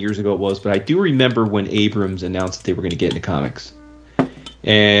remember how many years ago it was, but I do remember when Abrams announced that they were going to get into comics.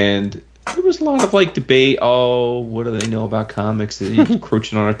 And there was a lot of debate. Oh, what do they know about comics? They're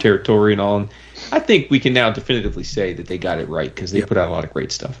encroaching on our territory and all. And I think we can now definitively say that they got it right, because they put out a lot of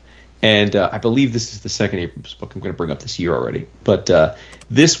great stuff. And I believe this is the second Abrams book I'm going to bring up this year already. But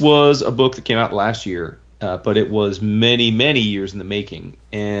this was a book that came out last year. But it was many, many years in the making.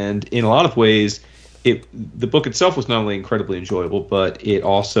 And in a lot of ways, the book itself was not only incredibly enjoyable, but it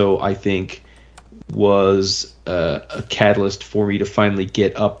also, I think, was a catalyst for me to finally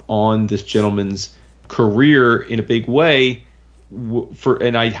get up on this gentleman's career in a big way.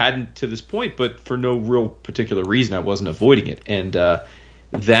 And I hadn't to this point, but for no real particular reason. I wasn't avoiding it. And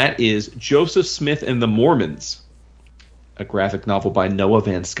that is Joseph Smith and the Mormons, a graphic novel by Noah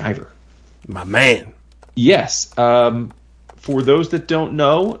Van Sciver. My man. Yes. For those that don't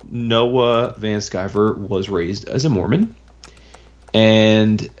know, Noah Van Sciver was raised as a Mormon.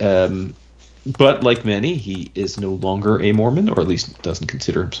 And but like many, he is no longer a Mormon, or at least doesn't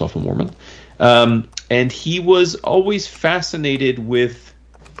consider himself a Mormon. And he was always fascinated with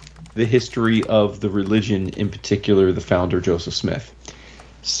the history of the religion, in particular the founder, Joseph Smith.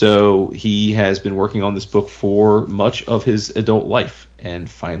 So he has been working on this book for much of his adult life and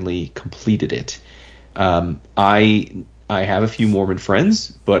finally completed it. I have a few Mormon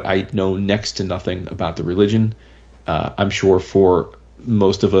friends, but I know next to nothing about the religion. I'm sure for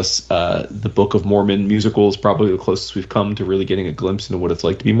most of us, the Book of Mormon musical is probably the closest we've come to really getting a glimpse into what it's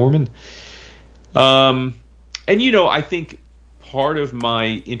like to be Mormon. And I think part of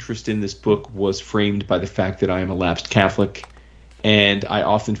my interest in this book was framed by the fact that I am a lapsed Catholic, and I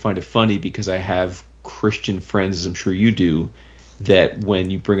often find it funny because I have Christian friends, as I'm sure you do, that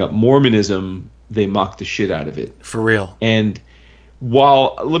when you bring up Mormonism, they mock the shit out of it. For real. And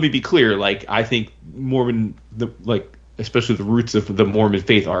while, let me be clear, I think Mormon, especially the roots of the Mormon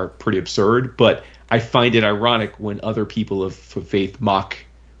faith are pretty absurd, but I find it ironic when other people of faith mock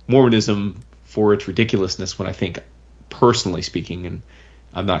Mormonism for its ridiculousness, when I think, personally speaking, and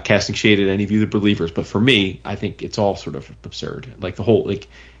I'm not casting shade at any of you, the believers, but for me, I think it's all sort of absurd. The whole,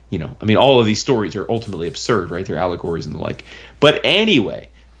 all of these stories are ultimately absurd, right? They're allegories and the like. But anyway,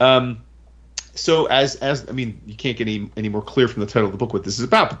 so as you can't get any more clear from the title of the book what this is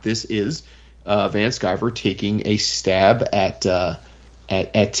about, but this is Van Sciver taking a stab at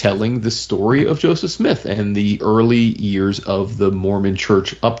telling the story of Joseph Smith and the early years of the Mormon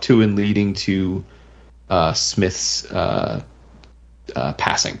Church up to and leading to Smith's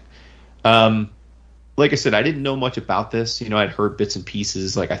passing. Like I said, I didn't know much about this. I'd heard bits and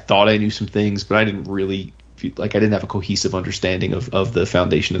pieces. I thought I knew some things, but I didn't really I didn't have a cohesive understanding of the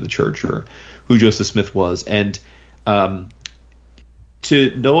foundation of the church or who Joseph Smith was. And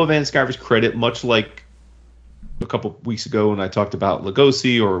to Noah Van Sciver's credit, much like a couple weeks ago when I talked about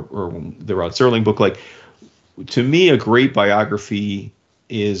Lugosi or the Rod Serling book, to me, a great biography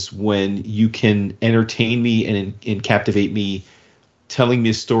is when you can entertain me and captivate me, telling me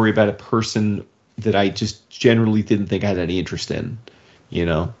a story about a person that I just generally didn't think I had any interest in,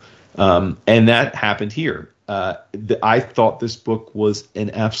 and that happened here. I thought this book was an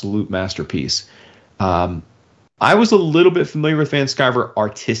absolute masterpiece. I was a little bit familiar with Van Sciver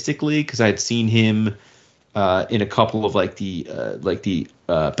artistically because I had seen him in a couple of the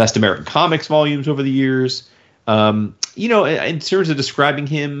Best American Comics volumes over the years. In terms of describing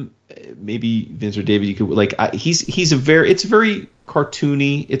him, maybe Vince or David, you could it's very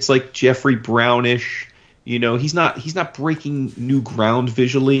cartoony. It's like Jeffrey Brownish. He's not breaking new ground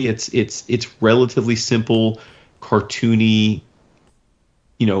visually. It's relatively simple, cartoony.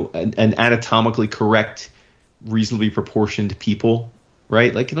 An anatomically correct, reasonably proportioned people,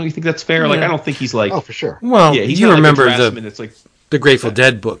 right? Like, don't you think that's fair? Yeah. Like, I don't think he's like, Oh, for sure. Well, yeah, he's you not remember like a draftsman. It's like the Grateful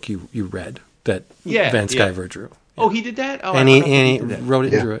Dead book you read that Van Sciver drew. Oh, he did that. Oh, And I he did that. wrote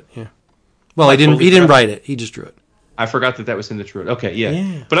it and Yeah. drew it. Yeah. Well, he didn't write it. He just drew it. I forgot that was in the Truett. Okay, yeah.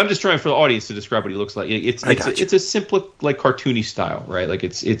 Yeah. But I'm just trying for the audience to describe what he looks like. It's a simple, like, cartoony style, right? Like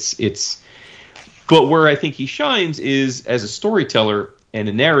it's. But where I think he shines is as a storyteller and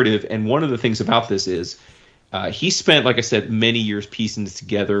a narrative. And one of the things about this is he spent, like I said, many years piecing this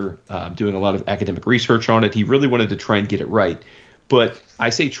together, doing a lot of academic research on it. He really wanted to try and get it right. But I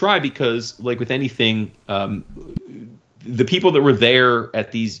say try because, like with anything, the people that were there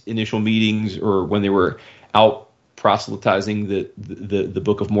at these initial meetings or when they were out proselytizing the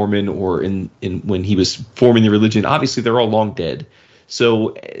Book of Mormon or in when he was forming the religion, obviously they're all long dead.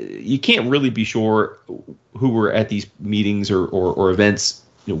 So you can't really be sure who were at these meetings or events,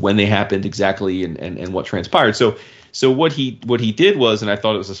 when they happened exactly and what transpired. So what he did was, and I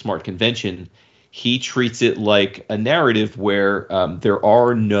thought it was a smart convention, he treats it like a narrative where there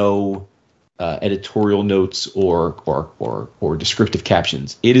are no editorial notes or descriptive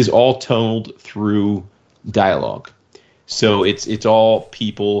captions. It is all told through dialogue. So it's all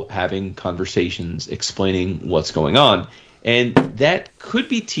people having conversations, explaining what's going on. And that could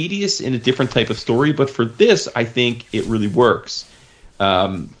be tedious in a different type of story, but for this, I think it really works.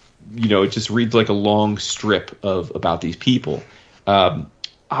 It just reads like a long strip about these people. Let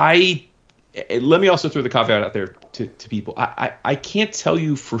me also throw the caveat out there to people. I can't tell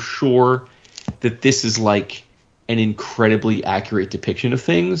you for sure that this is like an incredibly accurate depiction of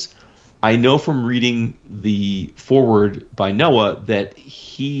things. I know from reading the foreword by Noah that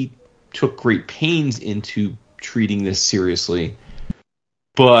he took great pains into treating this seriously,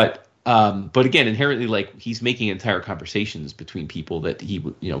 but again, inherently, like, he's making entire conversations between people that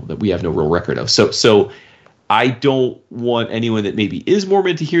that we have no real record of. So I don't want anyone that maybe is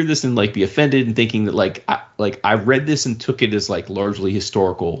Mormon to hear this and like be offended and thinking that I read this and took it as like largely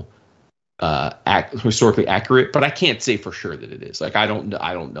historically accurate, but I can't say for sure that it is. Like, I don't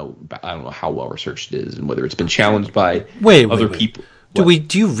know how well researched it is and whether it's been challenged by other people.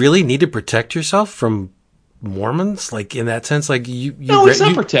 Do you really need to protect yourself from Mormons, like, in that sense? Like, it's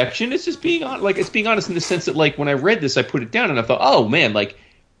not protection. It's just being it's being honest in the sense that, like, when I read this, I put it down and I thought, oh man, like,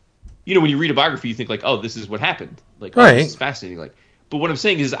 when you read a biography, you think like, oh, this is what happened. Like, right. Oh, this is fascinating. Like, but what I'm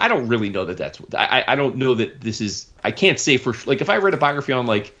saying is, I don't really know that that's. I don't know that this is. I can't say for like if I read a biography on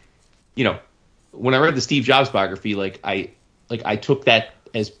like, when I read the Steve Jobs biography, I took that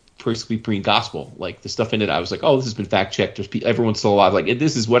as basically being gospel. Like, the stuff in it, I was like, oh, this has been fact checked. Everyone's still alive. Like,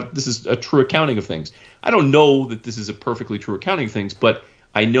 this is a true accounting of things. I don't know that this is a perfectly true accounting of things, but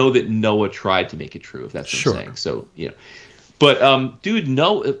I know that Noah tried to make it true, if that's what I'm saying. So, But, dude,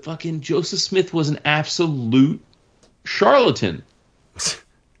 no, fucking Joseph Smith was an absolute charlatan.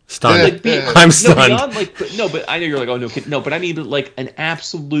 Stunned. Like, I'm stunned. But I know you're like, oh, no, but I mean, like, an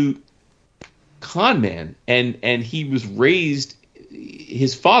absolute con man. And he was raised,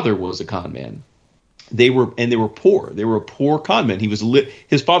 his father was a con man. They were poor. They were a poor con man.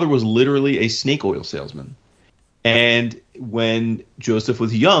 His father was literally a snake oil salesman. And when Joseph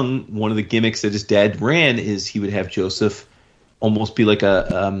was young, one of the gimmicks that his dad ran is he would have Joseph almost be like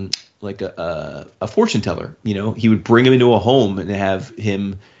a fortune teller. He would bring him into a home and have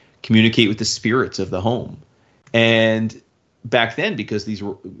him communicate with the spirits of the home. And back then, because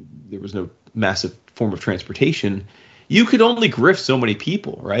there was no massive form of transportation, you could only grift so many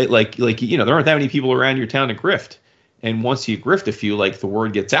people, right? Like there aren't that many people around your town to grift. And once you grift a few, like, the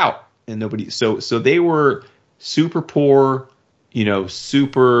word gets out and nobody. So they were super poor, they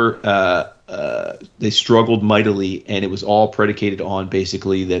struggled mightily, and it was all predicated on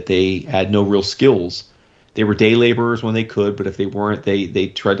basically that they had no real skills. They were day laborers when they could, but if they weren't, they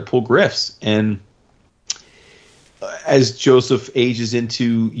tried to pull grifts. And as Joseph ages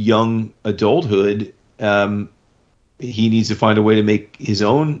into young adulthood, he needs to find a way to make his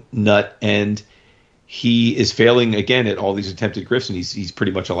own nut, and he is failing again at all these attempted grifts, and he's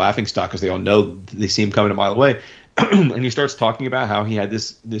pretty much a laughingstock because they all know, they see him coming a mile away. And he starts talking about how he had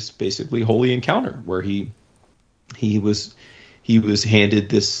this basically holy encounter where he he was handed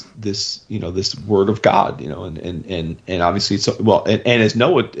this this word of God, and obviously it's and as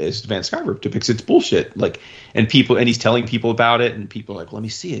Van Sciver depicts, it's bullshit, and he's telling people about it, and people are like, let me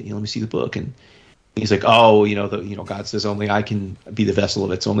see it, let me see the book, and he's like, oh, God says only I can be the vessel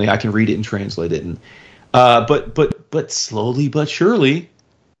of it, so only I can read it and translate it, and but slowly but surely,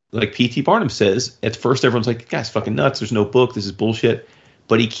 like P.T. Barnum says, at first everyone's like, guy's fucking nuts, there's no book, this is bullshit.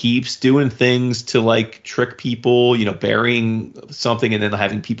 But he keeps doing things to trick people, burying something, and then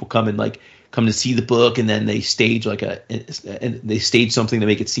having people come to see the book, and then they stage something to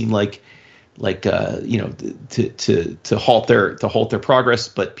make it seem to halt their progress.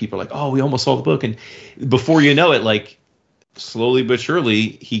 But people are like, oh, we almost saw the book, and before you know it, slowly but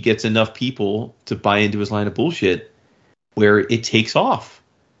surely, he gets enough people to buy into his line of bullshit, where it takes off,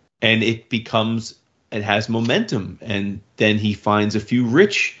 and it has momentum, and then he finds a few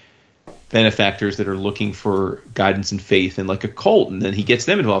rich benefactors that are looking for guidance and faith and like a cult, and then he gets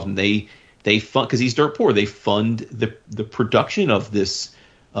them involved, and they fund, because he's dirt poor, they fund the production of this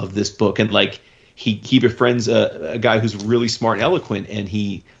book, and he befriends a guy who's really smart and eloquent, and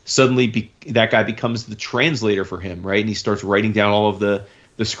he suddenly that guy becomes the translator for him, right? And he starts writing down all of the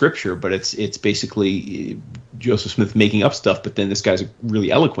scripture, but it's basically Joseph Smith making up stuff, but then this guy's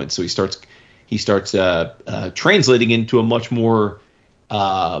really eloquent, so he starts translating into a much more,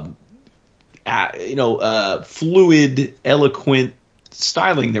 fluid, eloquent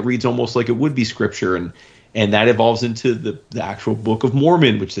styling that reads almost like it would be scripture, and that evolves into the actual Book of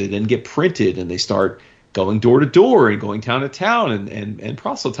Mormon, which they then get printed, and they start going door to door and going town to town and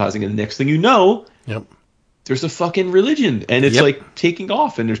proselytizing, and the next thing you know, yep, there's a fucking religion, and it's taking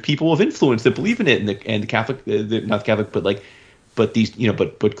off, and there's people of influence that believe in it, and the Catholic, not Catholic, but these,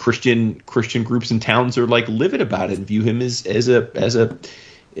 but Christian groups and towns are livid about it and view him as a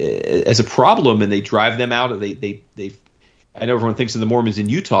problem, and they drive them out. They I know everyone thinks of the Mormons in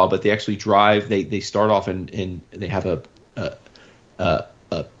Utah, but they actually drive. They start off and they have a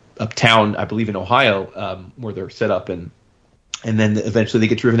town, I believe in Ohio, where they're set up, and then eventually they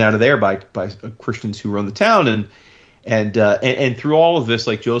get driven out of there by Christians who run the town, and through all of this,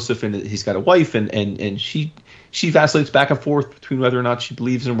 Joseph, and he's got a wife, and she vacillates back and forth between whether or not she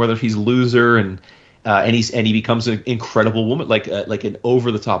believes him, whether he's a loser, and he becomes an incredible woman, like an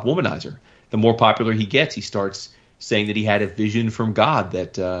over the top womanizer. The more popular he gets, he starts saying that he had a vision from God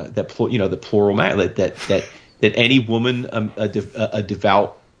the plural man, that any woman, a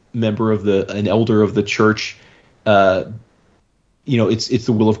devout member of an elder of the church, it's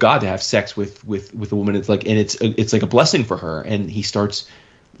the will of God to have sex with a woman. It's it's like a blessing for her, and he starts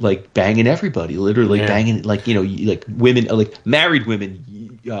banging everybody, literally banging, women, married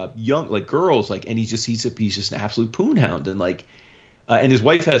women, young, girls, and he's just an absolute poon hound, and his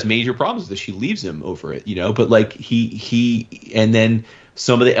wife has major problems that she leaves him over it, but he and then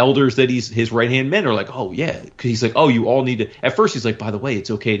some of the elders that his right hand men are like, oh yeah, because he's like, oh, you all need to. At first he's like, by the way,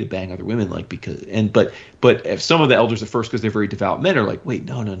 it's okay to bang other women, but if some of the elders at first, because they're very devout men, are like, wait,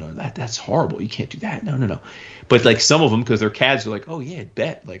 no, that's horrible, you can't do that, no. But some of them, because they're cads, are like, oh yeah,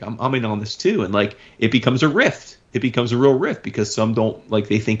 bet, I'm in on this too, and it becomes a rift. It becomes a real rift because some don't,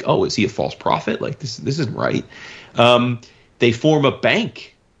 they think, oh, is he a false prophet? This isn't right. They form a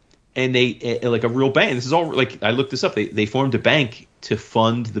bank, and they a real bank. This is all I looked this up. They formed a bank to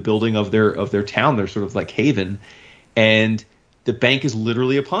fund the building of their town, their sort of haven, and the bank is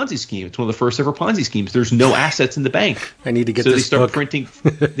literally a Ponzi scheme. It's one of the first ever Ponzi schemes. There's no assets in the bank. I need to get so this they start book. printing.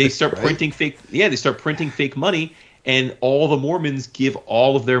 They start printing fake. Yeah, they start printing fake money, and all the Mormons give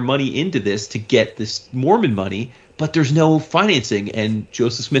all of their money into this to get this Mormon money. But there's no financing, and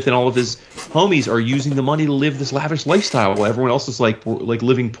Joseph Smith and all of his homies are using the money to live this lavish lifestyle, while everyone else is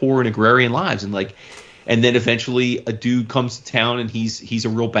living poor and agrarian lives, and then eventually a dude comes to town, and he's a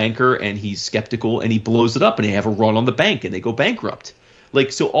real banker, and he's skeptical, and he blows it up, and they have a run on the bank, and they go bankrupt.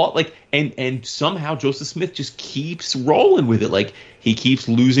 And somehow Joseph Smith just keeps rolling with it, he keeps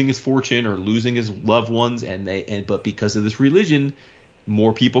losing his fortune or losing his loved ones, but because of this religion,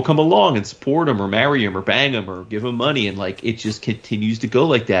 more people come along and support him or marry him or bang him or give him money, and it just continues to go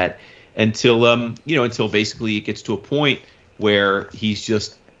like that until basically it gets to a point where he's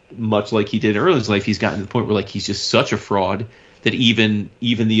just, much like he did early in his life, he's gotten to the point where he's just such a fraud that even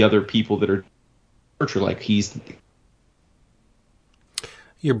the other people that are church are he's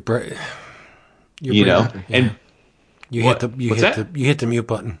You're and you hit the mute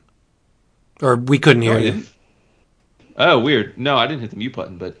button, or we couldn't hear you. Oh, weird. No, I didn't hit the mute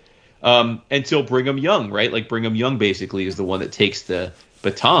button, but until Brigham Young, right? Brigham Young basically is the one that takes the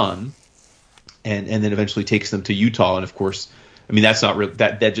baton and then eventually takes them to Utah. And of course, I mean, that's not real.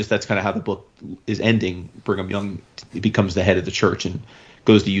 That's kind of how the book is ending. Brigham Young becomes the head of the church and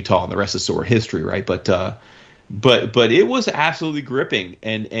goes to Utah, and the rest is sort of history, right? But it was absolutely gripping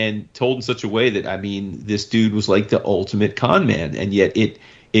and told in such a way that, I mean, this dude was like the ultimate con man, and yet it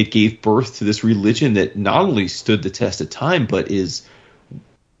gave birth to this religion that not only stood the test of time, but is,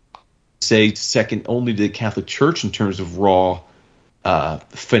 say, second only to the Catholic Church in terms of raw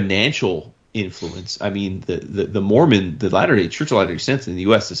financial influence. I mean, the Mormon, the Latter-day Church of Latter-day Saints in the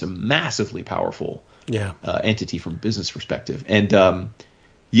U.S. is a massively powerful entity from a business perspective, and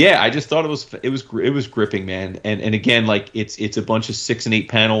I just thought it was gripping, man. And again, like it's a bunch of 6 and 8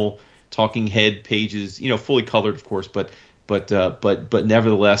 panel talking head pages, fully colored, of course, but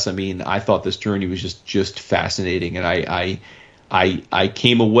nevertheless, I mean, I thought this journey was just fascinating, and I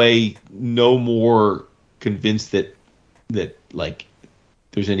came away no more convinced that like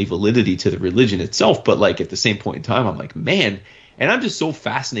there's any validity to the religion itself, but like at the same point in time, I'm like, man, and I'm just so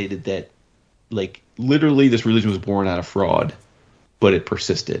fascinated that like literally this religion was born out of fraud, but it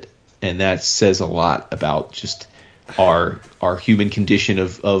persisted, and that says a lot about just our human condition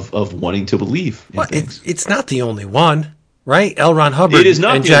of wanting to believe in things. It's not the only one, right? L. Ron Hubbard it is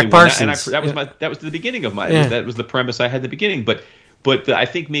not and the Jack only one. Parsons. That was the beginning of my. Yeah. That was the premise I had in the beginning. But I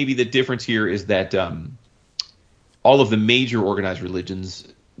think maybe the difference here is that all of the major organized religions,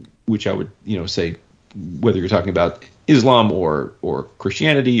 which I would say, whether you're talking about Islam or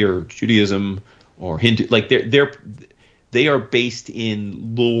Christianity or Judaism or Hindu, like they are based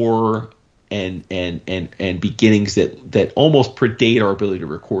in lore and beginnings that almost predate our ability to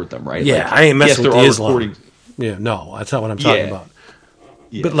record them, right? Yeah, like, I ain't messing with the Islam. Recordings. Yeah, no, that's not what I'm talking about.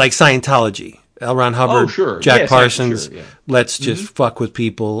 Yeah. But like Scientology, L. Ron Hubbard, Jack Parsons, let's just fuck with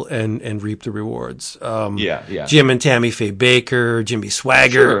people and reap the rewards. Jim and Tammy Faye Baker, Jimmy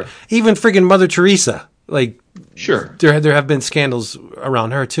Swaggart, even friggin' Mother Teresa. Like, there have been scandals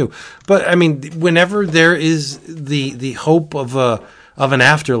around her too. But I mean, whenever there is the hope of an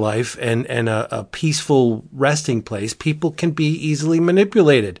afterlife and a peaceful resting place, people can be easily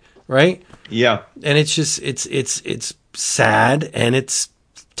manipulated, right? Yeah. And it's just it's sad and it's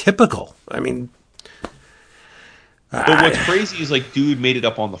typical. I mean, but what's crazy is like, dude made it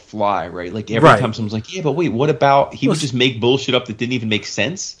up on the fly, right? Like every time someone's like, yeah, but wait, what about? He would just make bullshit up that didn't even make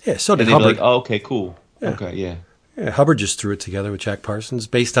sense. Yeah, so did and Hubbard. Be like, oh, okay, cool. Yeah. Okay, yeah. Yeah, Hubbard just threw it together with Jack Parsons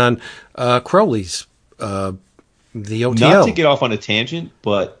based on Crowley's the OTO. Not to get off on a tangent,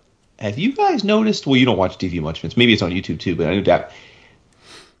 but have you guys noticed? Well, you don't watch TV much, Vince. Maybe it's on YouTube too, but I know that.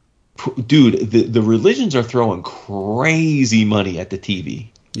 Dude, the religions are throwing crazy money at the TV.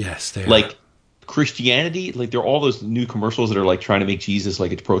 Yes, they like Christianity. Like there are all those new commercials that are like trying to make Jesus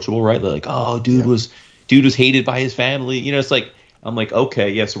like approachable, right? They're like, oh, dude was hated by his family. It's like I'm like,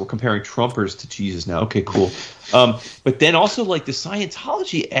 okay, yeah. So we're comparing Trumpers to Jesus now. Okay, cool. But then also like the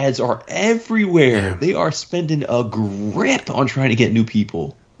Scientology ads are everywhere. Yeah. They are spending a grip on trying to get new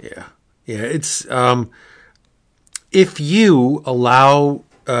people. Yeah, It's if you allow.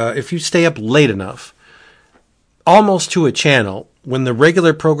 If you stay up late enough, almost to a channel, when the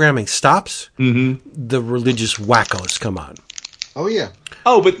regular programming stops, the religious wackos come on. Oh yeah.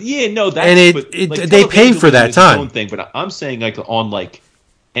 Oh, but yeah, no, that's and they pay for that time. Thing, but I'm saying like on like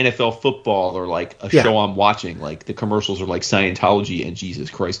NFL football or like a show I'm watching, like the commercials are like Scientology and Jesus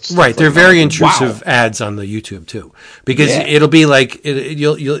Christ stuff. Right, they're very intrusive ads on the YouTube too, because it'll be like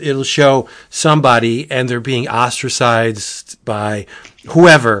it'll show somebody and they're being ostracized by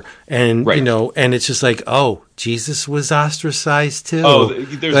whoever, and and it's just like, oh, Jesus was ostracized too. Oh,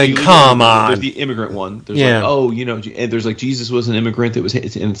 there's like come on. There's the immigrant one. There's like, oh, and there's like Jesus was an immigrant that was,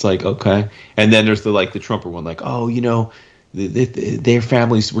 and it's like, okay, and then there's the Trumper one, like, oh, their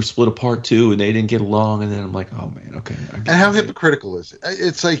families were split apart too, and they didn't get along. And then I'm like, oh man, okay. And how hypocritical is it?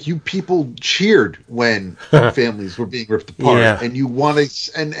 It's like you people cheered when families were being ripped apart, and you want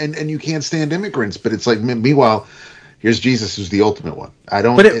to, and you can't stand immigrants, but it's like, meanwhile, here's Jesus, who's the ultimate one. I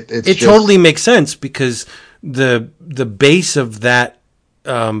don't. But it totally makes sense because the base of that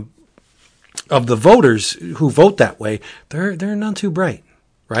of the voters who vote that way, they're none too bright.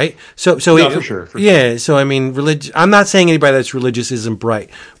 Right. So for sure. So I mean, I'm not saying anybody that's religious isn't bright,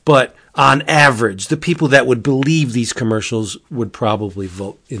 but on average, the people that would believe these commercials would probably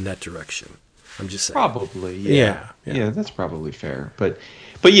vote in that direction. I'm just saying. Probably. Yeah. That's probably fair. But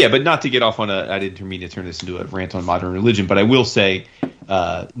not to get off on I didn't mean to turn this into a rant on modern religion, but I will say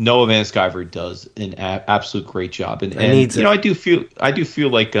Noah Van Sciver does an absolute great job, and I do feel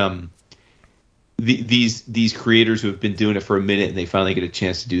like these creators who have been doing it for a minute and they finally get a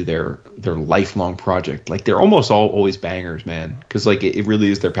chance to do their lifelong project, like they're almost always bangers, man, because like it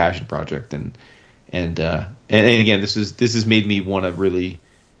really is their passion project, and And again, this has made me want to really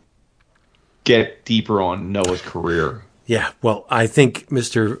get deeper on Noah's career. Yeah, well, I think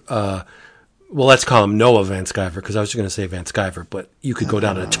Mr. Well, let's call him Noah Van Sciver, because I was going to say Van Sciver, but you could go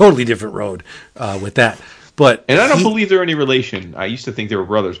down a totally different road with that. But I don't believe they're any relation. I used to think they were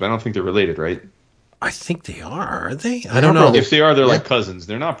brothers, but I don't think they're related, right? I think they are they? I don't know. If they are, they're like cousins.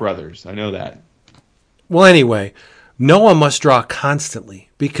 They're not brothers. I know that. Well, anyway, Noah must draw constantly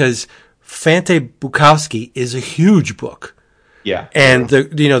because Fante Bukowski is a huge book. Yeah. And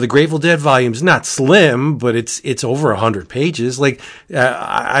the Grateful Dead volume's not slim, but it's over 100 pages. Like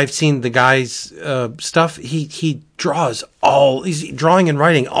I've seen the guy's stuff. He draws he's drawing and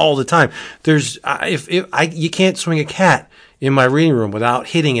writing all the time. There's you can't swing a cat in my reading room without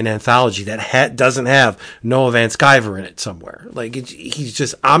hitting an anthology that doesn't have Noah Van Sciver in it somewhere. Like he's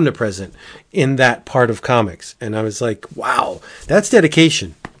just omnipresent in that part of comics. And I was like, wow, that's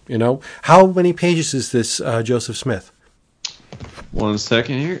dedication. How many pages is this Joseph Smith? 1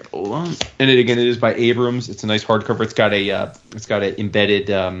 second here. Hold on. And it is by Abrams. It's a nice hardcover. It's got a embedded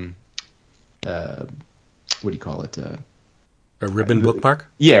what do you call it? A ribbon bookmark?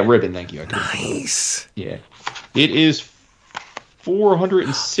 Yeah, ribbon. Thank you. Nice. Yeah, it is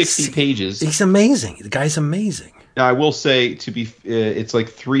 460 pages. He's amazing. The guy's amazing. Now, I will say it's like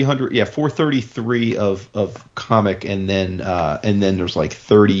 300. Yeah, 433 of comic, and then there's like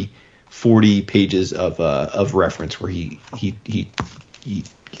 40 pages of reference where he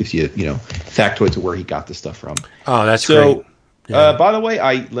gives you factoids of where he got the stuff from. Oh, that's great. Yeah. By the way,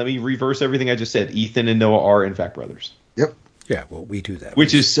 let me reverse everything I just said. Ethan and Noah are in fact brothers. Yep. Yeah, well, we do that.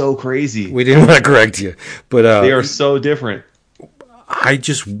 Which is so crazy. We didn't want to correct you, but they are so different. I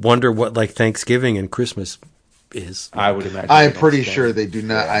just wonder what like Thanksgiving and Christmas is. I would imagine. I'm pretty sure they do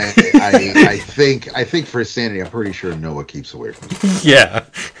not. I think for his sanity, I'm pretty sure Noah keeps away from it. Yeah.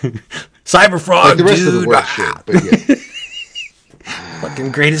 Cyberfrog, like the rest dude. of the world shit, but yeah.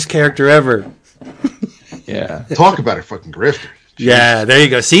 Fucking greatest character ever. Yeah. Talk about a fucking grifter. Jeez. Yeah, there you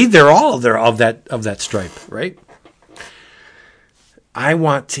go. See, they're of that stripe, right? I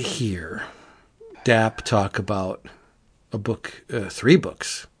want to hear Dap talk about a book, 3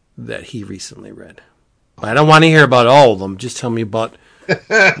 books that he recently read. I don't want to hear about all of them. Just tell me about.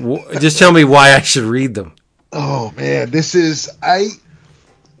 Just tell me why I should read them. Oh man,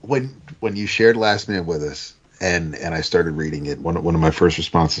 when you shared Last Man with us, and I started reading it. One of my first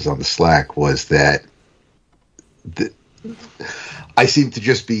responses on the Slack was that I seem to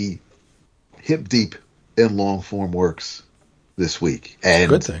just be hip deep in long form works this week, and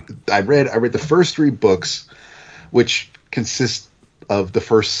good thing. I read the first 3 books, which consist of the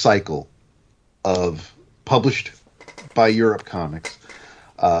first cycle of published by Europe Comics.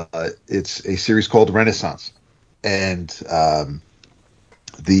 It's a series called Renaissance, and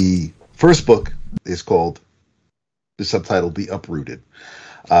the first book is called, the subtitle, The Uprooted.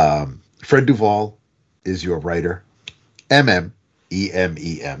 Fred Duvall is your writer. EMEM,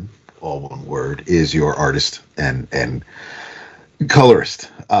 all one word, is your artist and colorist.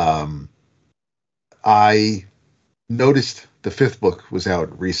 I noticed the 5th book was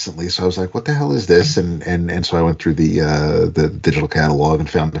out recently, so I was like, what the hell is this? And so I went through the digital catalog and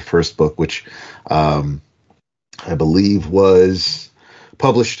found the first book, which I believe was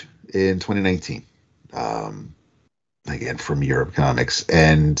published in 2019. Again, from Europe Comics.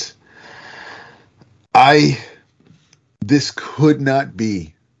 And this could not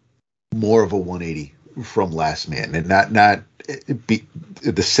be more of a 180 from Last Man. And not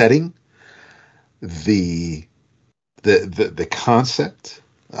the setting, the concept.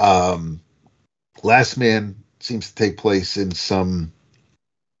 Last Man seems to take place in some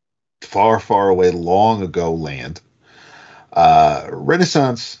far, far away, long ago land.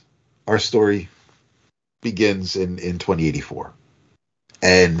 Renaissance, our story begins in 2084,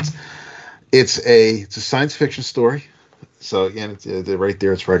 and it's a science fiction story. So again, it's right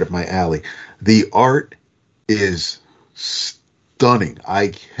there. It's right up my alley. The art is stunning. I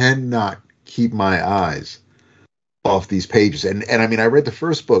cannot keep my eyes off these pages. And I mean, I read the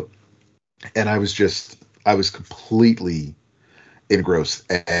first book, and I was completely engrossed.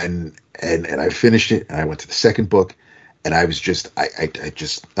 And I finished it, and I went to the second book, and I was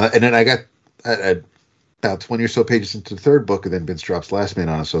and then I got about 20 or so pages into the third book, and then Vince drops Last Man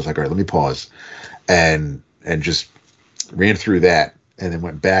on it. So I was like, all right, let me pause, and just ran through that, and then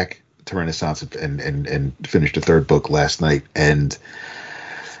went back to Renaissance and finished the third book last night. And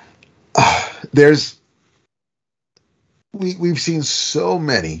we've seen so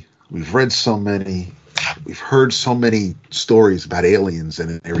many, we've read so many, we've heard so many stories about aliens,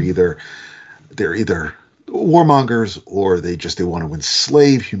 and they're either warmongers, or they want to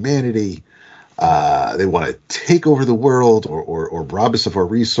enslave humanity. They want to take over the world or rob us of our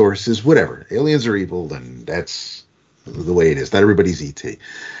resources, whatever. Aliens are evil, and that's the way it is. Not everybody's ET.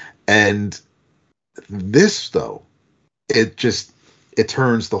 And this, though, it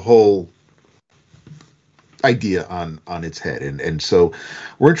turns the whole idea on its head. And so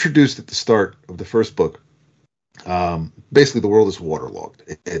we're introduced at the start of the first book. Basically, the world is waterlogged.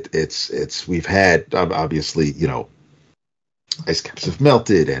 It's we've had, obviously, ice caps have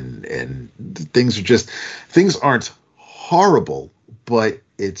melted, and things aren't horrible, but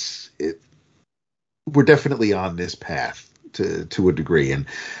we're definitely on this path to a degree. And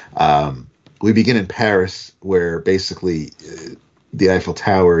we begin in Paris, where basically the Eiffel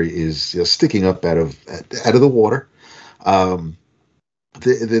Tower is sticking up out of the water.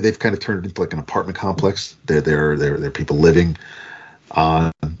 They've kind of turned it into like an apartment complex. There are people living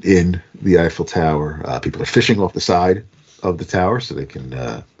in the Eiffel Tower. People are fishing off the side of the tower so they can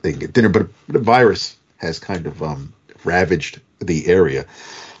get dinner. But a virus has kind of ravaged the area,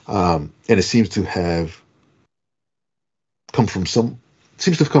 and it seems to have come from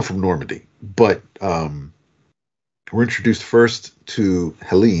Normandy. But we're introduced first to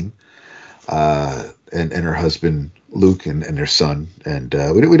Helene and her husband Luc and their son, and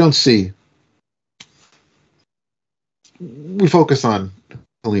we don't see. We focus on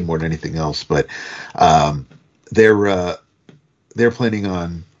Helene more than anything else, but they're planning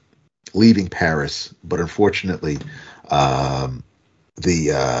on leaving Paris, but unfortunately,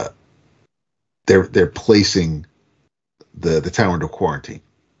 they're placing the tower into quarantine,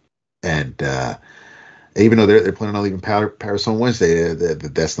 and even though they're planning on leaving Paris on Wednesday,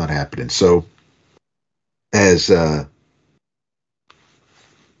 that's not happening. So as the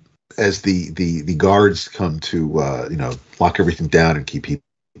guards come to lock everything down and keep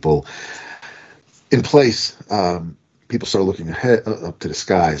people in place, people start looking ahead up to the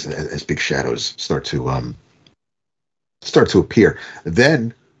skies as big shadows start to appear.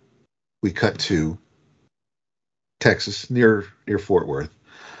 Then we cut to Texas, near Fort Worth,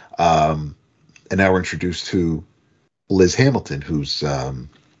 and now we're introduced to Liz Hamilton, who's not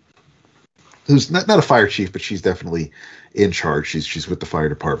a fire chief, but she's definitely in charge. She's with the fire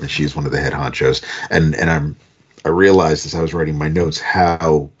department. She's one of the head honchos, and I realized as I was writing my notes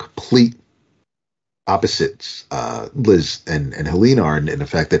how complete opposites Liz and Helene are, in the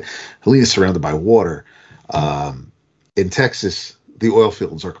fact that Helene is surrounded by water. In Texas, the oil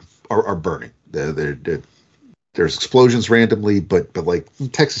fields are burning. There's explosions randomly, but like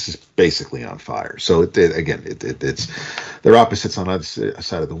Texas is basically on fire. So it's they're opposites on either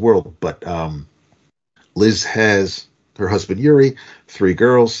side of the world. But Liz has her husband Yuri, 3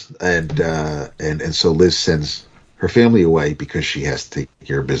 girls, and so Liz sends her family away because she has to take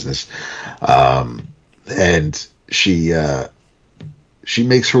care of business, and she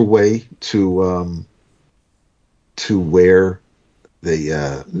makes her way to where the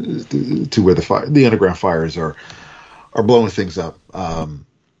underground fires are blowing things up.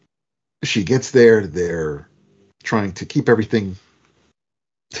 She gets there. They're trying to keep everything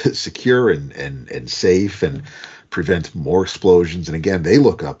secure and safe and prevent more explosions. And again, they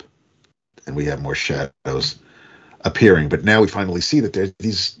look up, and we have more shadows appearing. But now we finally see that there's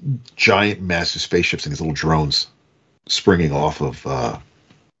these giant, massive spaceships and these little drones springing off of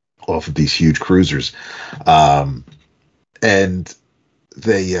these huge cruisers, and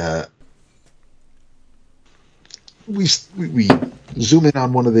they we zoom in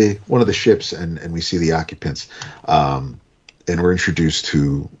on one of the ships, and we see the occupants, and we're introduced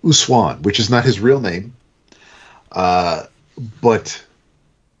to Uswan, which is not his real name, but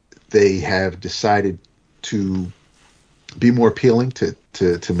they have decided to be more appealing to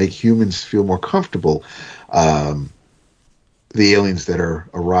make humans feel more comfortable. The aliens that are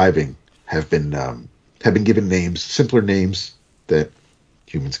arriving have been given names, simpler names that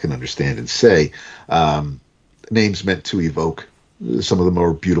humans can understand and say, names meant to evoke some of the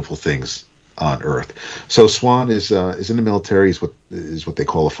more beautiful things on Earth. So Swan is in the military. He's what they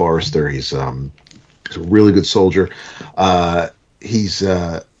call a forester. He's a really good soldier. He's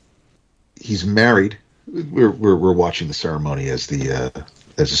married. We're watching the ceremony as the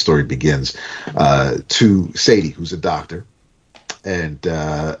story begins, to Sadie, who's a doctor, and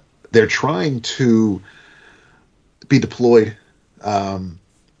they're trying to be deployed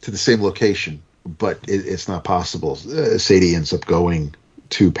to the same location, but it's not possible. Sadie ends up going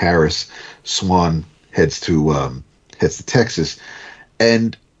to Paris. Swan heads to Texas,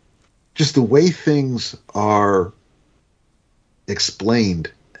 and just the way things are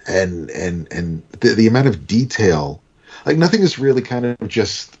explained and the amount of detail, like nothing is really kind of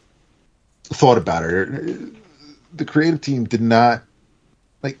just thought about it. The creative team did not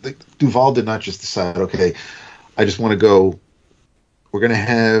like Duval did not just decide, okay, I just want to go. We're going to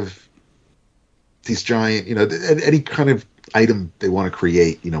have these giant, any kind of item they want to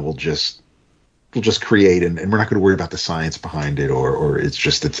create, we'll just create, and we're not going to worry about the science behind it, or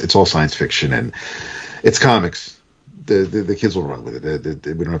it's all science fiction and it's comics. The kids will run with it.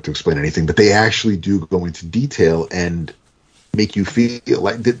 We don't have to explain anything, but they actually do go into detail and make you feel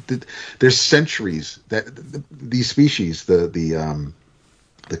like there's centuries that these species, the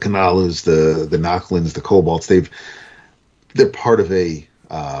Kanalas, the Nochlins, the Cobalts, they're part of a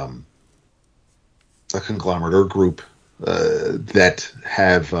conglomerate or group that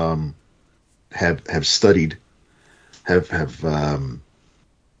have studied, have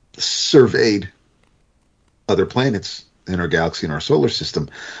surveyed other planets in our galaxy and our solar system.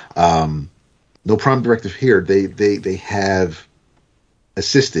 No Prime Directive here. They have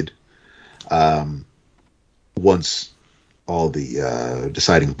assisted once all the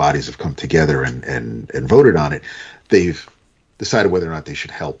deciding bodies have come together and voted on it. They've decided whether or not they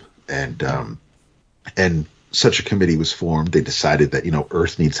should help, and such a committee was formed. They decided that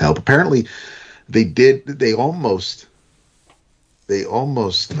Earth needs help. Apparently, they did. They almost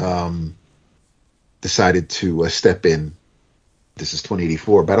decided to step in. This is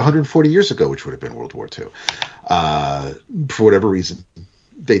 2084, about 140 years ago, which would have been World War II. For whatever reason,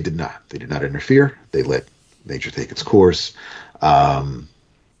 they did not. They did not interfere. They let nature take its course.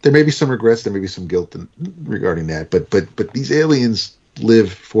 There may be some regrets. There may be some guilt regarding that. But these aliens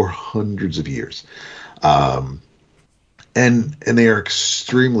live for hundreds of years, and they are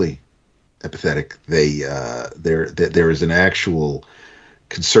extremely empathetic. There is an actual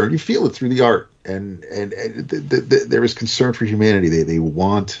concern. You feel it through the art. And there is concern for humanity. They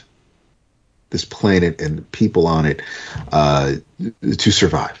want this planet and people on it to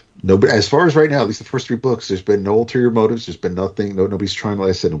survive. Nobody, as far as right now, at least the first 3 books, there's been no ulterior motives. There's been nothing. Nobody's trying. Like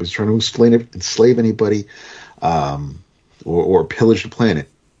I said, nobody's trying to enslave anybody, or pillage the planet.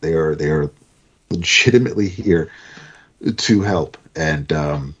 They are legitimately here to help. And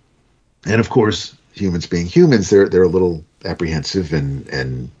of course, humans being humans, they're a little apprehensive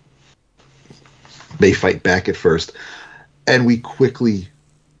and they fight back at first, and we quickly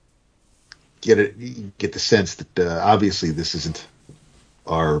get the sense that obviously this isn't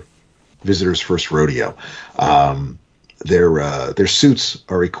our visitors' first rodeo. Their suits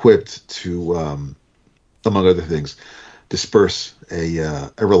are equipped to, among other things, disperse a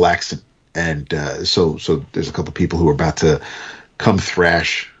relaxant, and so there's a couple people who are about to come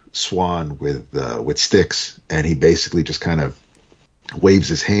thrash Swan with sticks, and he basically just kind of waves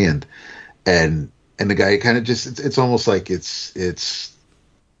his hand, and the guy kind of just, it's almost like it's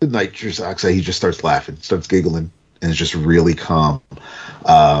the nitrous oxide. He just starts laughing, starts giggling, and is just really calm.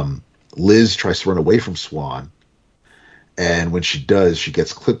 Liz tries to run away from Swan, and when she does, she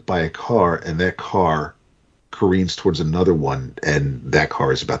gets clipped by a car, and that car careens towards another one, and that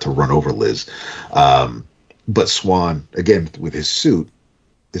car is about to run over Liz. But Swan, again, with his suit,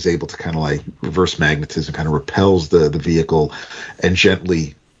 is able to kind of like reverse magnetism, kind of repels the vehicle and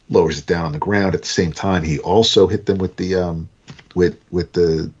gently lowers it down on the ground. At the same time, he also hit them with the with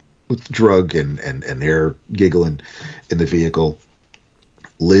the drug, and they're giggling in the vehicle.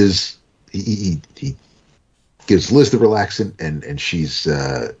 Liz, he gives Liz the relaxant, and she's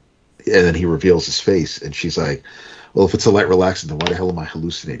and then he reveals his face, and she's like, well, if it's a light relaxant, then why the hell am I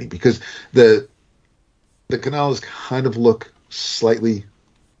hallucinating? Because the Kanalas kind of look slightly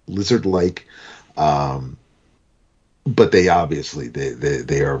lizard-like, but they obviously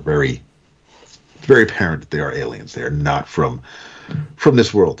they are very, very apparent that they are aliens. They are not from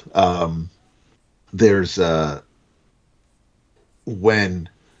this world. There's when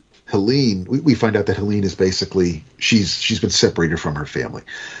Helene, we find out that Helene is basically, she's been separated from her family.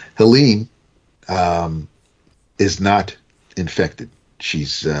 Helene is not infected. She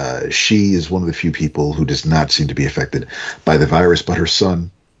is one of the few people who does not seem to be affected by the virus, but her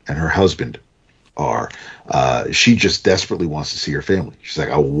son and her husband are. She just desperately wants to see her family. She's like,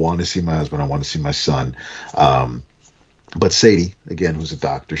 I want to see my husband. I want to see my son. But Sadie, again, who's a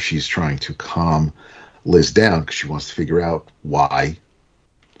doctor, she's trying to calm Liz down because she wants to figure out why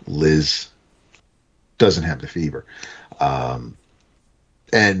Liz doesn't have the fever.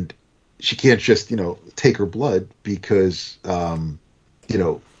 And she can't just, take her blood because,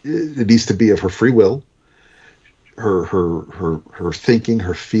 it needs to be of her free will, her thinking,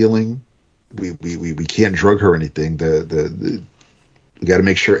 her feeling. We can't drug her or anything. We got to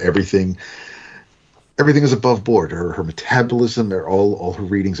make sure everything is above board. Her metabolism, all her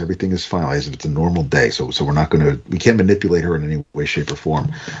readings, everything is fine as if it's a normal day. So we can't manipulate her in any way, shape, or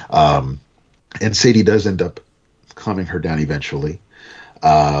form. And Sadie does end up calming her down eventually.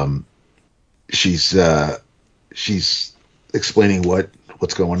 She's explaining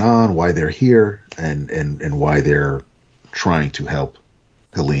what's going on, why they're here, and why they're trying to help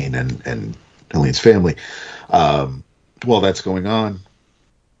Helene and Helene's family. While that's going on,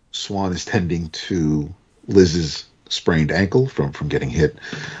 Swan is tending to Liz's sprained ankle from getting hit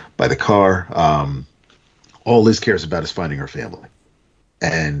by the car. All Liz cares about is finding her family,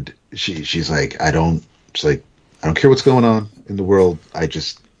 and she's like, I don't care what's going on in the world. I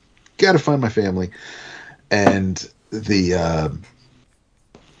just got to find my family. And the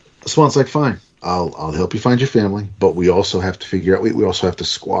Swan's like, fine, I'll help you find your family, but we also have to figure out, we also have to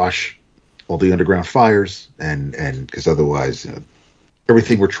squash all the underground fires, and because otherwise,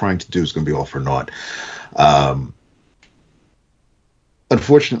 everything we're trying to do is going to be all for naught.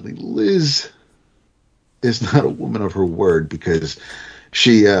 Unfortunately, Liz is not a woman of her word, because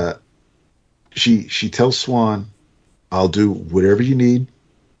she tells Swan, I'll do whatever you need,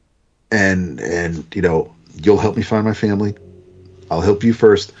 and you'll help me find my family. I'll help you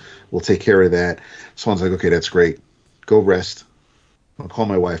first. We'll take care of that. Swan's like, okay, that's great. Go rest. I'll call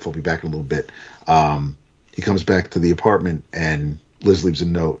my wife. I'll be back in a little bit. He comes back to the apartment, and Liz leaves a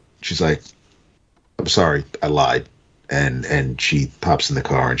note. She's like, I'm sorry, I lied. And she pops in the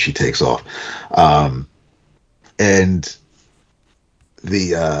car and she takes off. And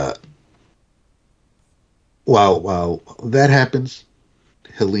the while that happens,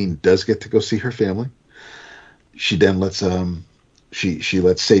 Helene does get to go see her family. She then lets she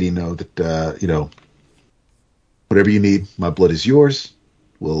lets Sadie know that whatever you need, my blood is yours.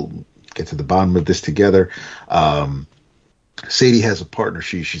 We'll get to the bottom of this together. Sadie has a partner.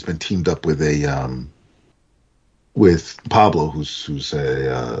 She's been teamed up with with Pablo, who's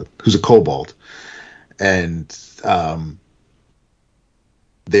a kobold, and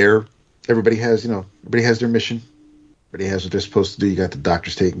everybody has their mission. Everybody has what they're supposed to do. You got the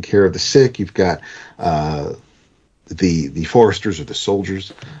doctors taking care of the sick. You've got the foresters or the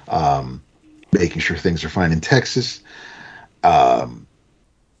soldiers making sure things are fine in Texas.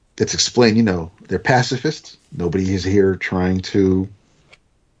 It's explained, they're pacifists. Nobody is here trying to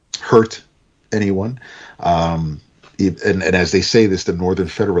hurt anyone. And as they say this, the Northern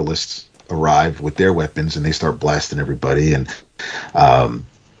Federalists arrive with their weapons and they start blasting everybody, and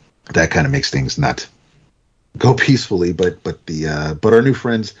that kind of makes things not go peacefully. But our new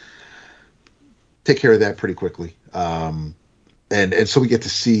friends take care of that pretty quickly. And so we get to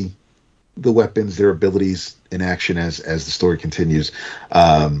see the weapons, their abilities in action as the story continues.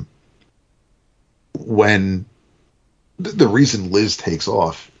 When the reason Liz takes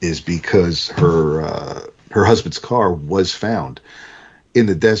off is because her husband's car was found in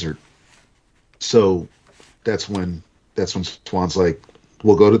the desert. So that's when Swan's like,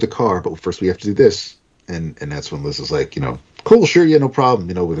 we'll go to the car, but first we have to do this. And that's when Liz is like, cool, sure, yeah, no problem,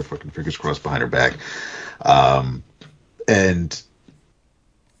 with her fucking fingers crossed behind her back. And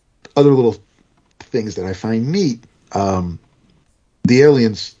other little things that I find neat, the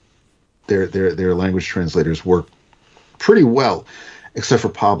aliens, their language translators work pretty well, except for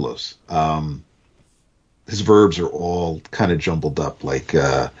Pablo's. His verbs are all kind of jumbled up. Like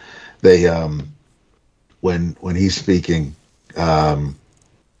when he's speaking,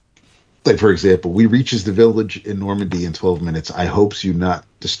 like for example, we reaches the village in Normandy in 12 minutes. I hopes you not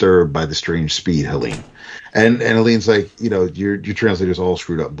disturbed by the strange speed, Helene. And Helene's like, your translator's all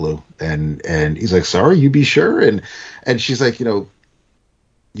screwed up, Blue. And he's like, sorry, you be sure. And she's like, you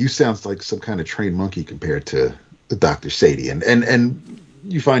sound like some kind of trained monkey compared to Dr. Sadie. And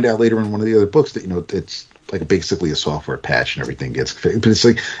you find out later in one of the other books that, it's like basically a software patch and everything gets fixed. But it's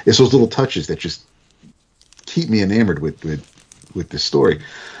those little touches that just keep me enamored with this story.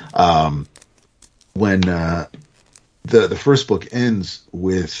 When the first book ends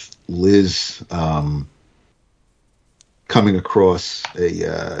with Liz coming across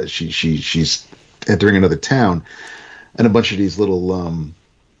she's entering another town, and a bunch of these little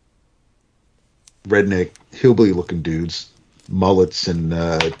redneck hillbilly looking dudes, mullets and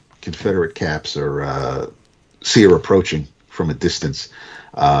Confederate caps, see her approaching from a distance.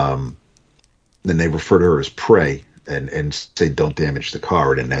 Then they refer to her as prey and say, don't damage the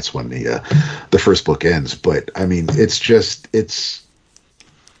car. And that's when the first book ends. But I mean, the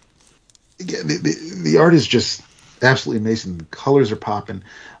art is just absolutely amazing. The colors are popping.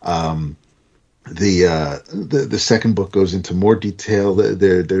 The second book goes into more detail.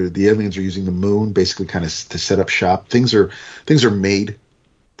 The aliens are using the moon basically kind of to set up shop. Things are made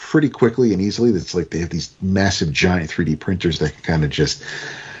pretty quickly and easily. It's like they have these massive giant 3D printers that can kind of just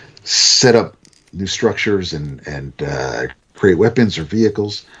set up new structures and create weapons or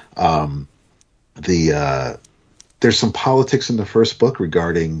vehicles. The there's some politics in the first book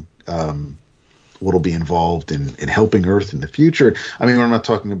regarding what'll be involved in helping Earth in the future. I mean, we're not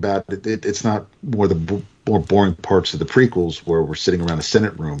talking about it. It's not more more boring parts of the prequels where we're sitting around a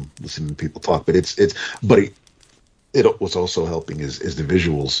Senate room listening to people talk. But what's also helping is the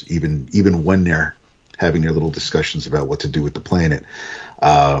visuals, even when they're having their little discussions about what to do with the planet.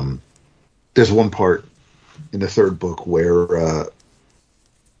 There's one part in the third book where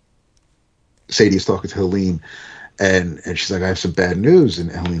Sadie is talking to Helene, and she's like, "I have some bad news."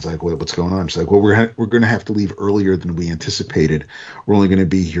 And Helene's like, "What's going on?" She's like, "Well, we're going to have to leave earlier than we anticipated. We're only going to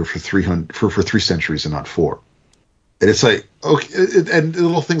be here for 3 centuries and not 4." And it's like, okay, and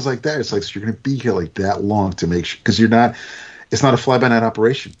little things like that. It's like, so you're going to be here like that long to make sure, because you're not. It's not a fly-by-night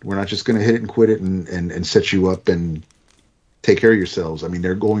operation. We're not just going to hit it and quit it and set you up and take care of yourselves. I mean,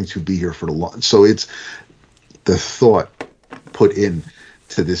 they're going to be here for the long. So it's the thought put in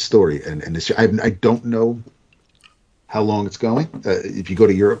to this story, and this. I don't know how long it's going. If you go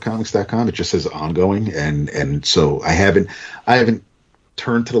to EuropeComics.com, it just says ongoing, and so I haven't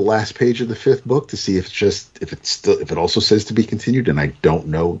turned to the last page of the 5th book to see if it also says to be continued, and I don't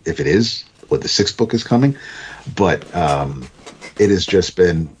know if it is, or the 6th book is coming, but it has just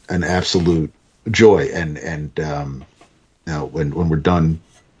been an absolute joy, and now when we're done,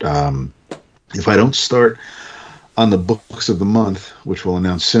 if I don't start on the books of the month, which we'll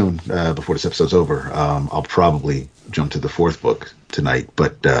announce soon before this episode's over, I'll probably jump to the 4th book tonight.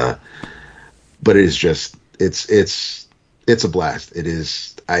 But it is just it's a blast. It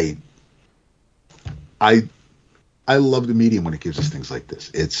is. I love the medium when it gives us things like this.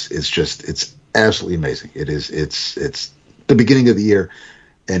 It's absolutely amazing. It's the beginning of the year,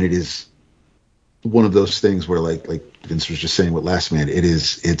 and it is one of those things where like Vince was just saying with Last Man,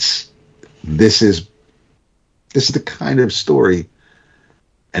 this is the kind of story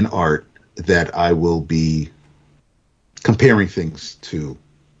and art that I will be comparing things to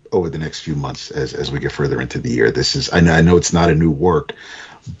over the next few months as we get further into the year. This is, I know it's not a new work,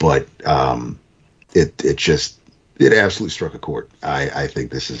 but it absolutely struck a chord. I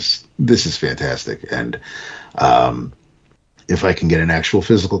think this is fantastic, and if I can get an actual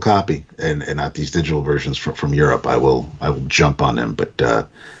physical copy and not these digital versions from Europe, I will jump on them. But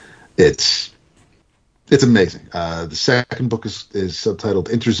it's amazing. The second book is subtitled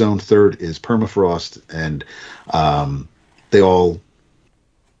Interzone. Third is Permafrost, and they're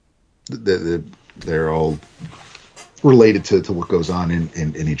all related to what goes on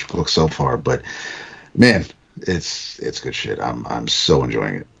in each book so far. But man, it's good shit. I'm so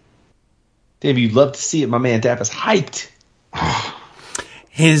enjoying it. Dave, you'd love to see it. My man Dap is hyped.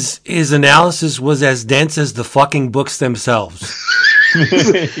 His analysis was as dense as the fucking books themselves.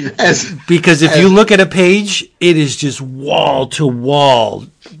 Because if you look at a page, it is just wall to wall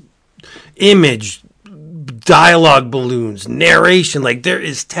image, dialogue balloons, narration. Like, there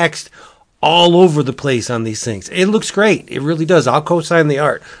is text all over the place on these things. It looks great. It really does. I'll co-sign the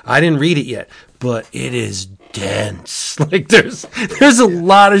art. I didn't read it yet, but it is dense. Like, there's a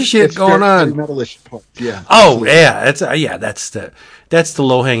lot of shit going on. Metalish part. Yeah. Oh, yeah. That's the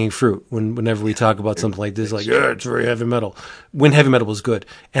low hanging fruit. Whenever we talk about something like this, like, yeah, it's very heavy metal. When heavy metal was good,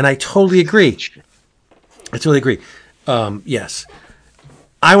 and I totally agree. Yes,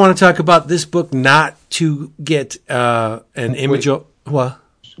 I want to talk about this book, not to get an image of what.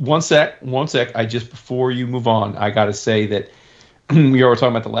 One sec. I just, before you move on, I got to say that we were talking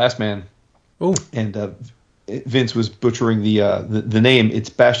about The Last Man. Oh, and Vince was butchering the name. It's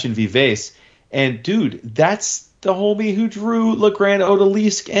Bastien Vives, and dude, that's the homie who drew Le Grand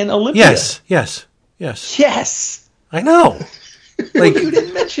Odalisque and Olympia. Yes. I know. Like, you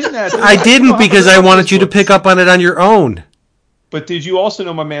didn't mention that. I didn't, because I wanted you to pick up on it on your own. But did you also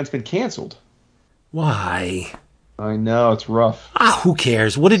know my man's been canceled? Why? I know, it's rough. Who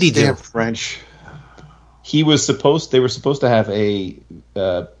cares? What did he do? French. They were supposed to have a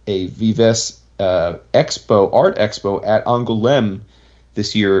Vives art expo at Angoulême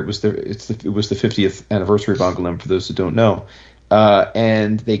this year. It was the 50th anniversary of Angoulême, for those who don't know,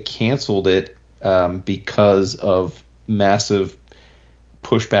 and they canceled it because of massive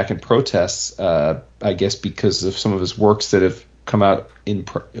pushback and protests. I guess because of some of his works that have come out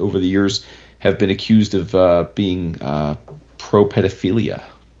over the years have been accused of being pro-pedophilia.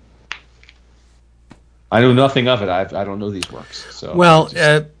 I know nothing of it. I don't know these works. So well,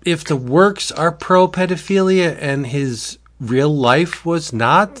 if the works are pro-pedophilia and his real life was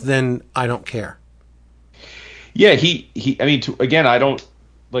not, then I don't care. Yeah, I mean, again, I don't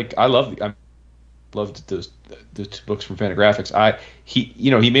like. I loved the two books from Fantagraphics. He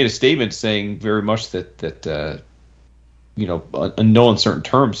made a statement saying very much that in no uncertain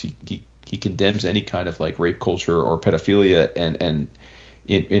terms he he condemns any kind of like rape culture or pedophilia and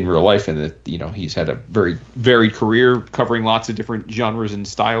in real life, and that he's had a very varied career covering lots of different genres and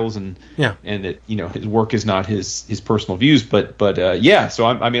styles, and that his work is not his personal views, but so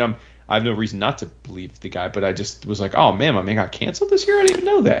I have no reason not to believe the guy, but I just was like, oh man, my man got canceled this year. I didn't even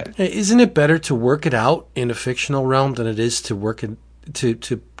know that. Isn't it better to work it out in a fictional realm than it is to work it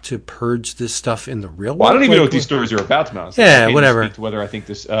to purge this stuff in the real world? Well, I don't even know what these stories are about, to be honest. Yeah, whatever. To whether I think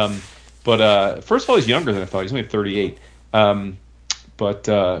this, but first of all, he's younger than I thought. He's only 38.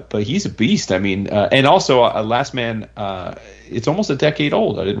 But he's a beast. I mean, and also Last Man, it's almost a decade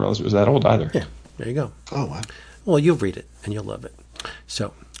old. I didn't realize it was that old either. Yeah, there you go. Oh wow. Well, you'll read it and you'll love it.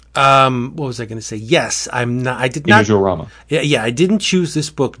 So, what was I going to say? Yes, I did not. Image-O-Rama. Yeah, I didn't choose this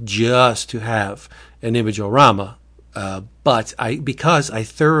book just to have an Image-O-Rama, but because I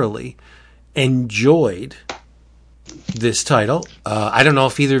thoroughly enjoyed this title. I don't know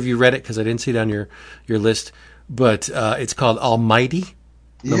if either of you read it because I didn't see it on your list, but it's called Almighty,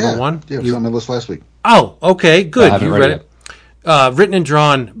 number one. Yeah, it was on my list last week. Oh, okay, good. I haven't You read read it. Written and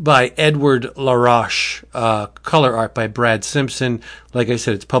drawn by Edward LaRoche. Color art by Brad Simpson. Like I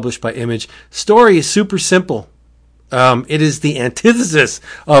said, it's published by Image. Story is super simple. It is the antithesis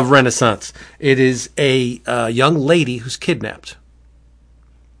of Renaissance. It is a young lady who's kidnapped.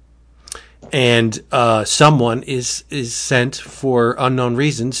 And someone is sent for unknown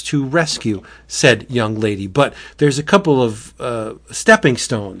reasons to rescue said young lady. But there's a couple of stepping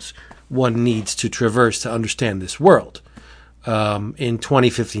stones one needs to traverse to understand this world. In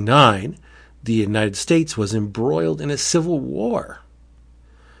 2059, the United States was embroiled in a civil war.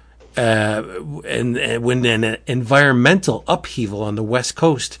 And when an environmental upheaval on the West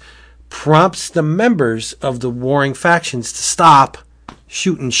Coast prompts the members of the warring factions to stop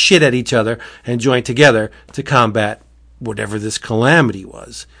shooting shit at each other and join together to combat whatever this calamity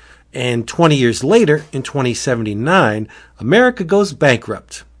was. And 20 years later, in 2079, America goes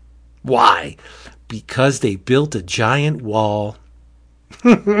bankrupt. Why? Because they built a giant wall.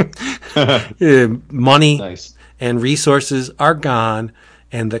 Money Nice. and resources are gone,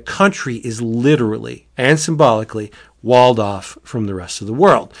 and the country is literally and symbolically walled off from the rest of the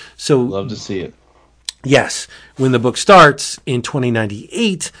world. So Love to see it. yes, when the book starts in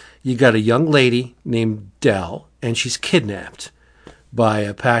 2098, you got a young lady named Dell, and she's kidnapped by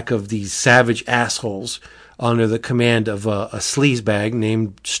a pack of these savage assholes under the command of a sleazebag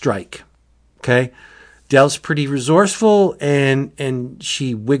named Strike. Okay? Dell's pretty resourceful, and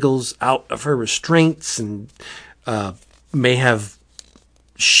she wiggles out of her restraints and may have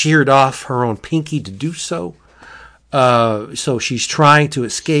sheared off her own pinky to do so. So she's trying to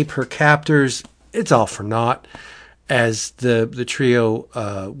escape her captors. It's all for naught, as the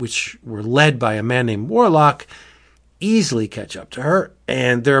trio, which were led by a man named Warlock, easily catch up to her,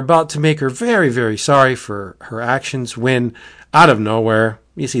 and they're about to make her very, very sorry for her actions when, out of nowhere,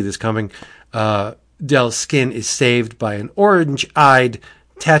 you see this coming, Dell's skin is saved by an orange-eyed,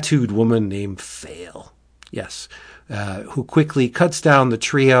 tattooed woman named Fail. Yes, who quickly cuts down the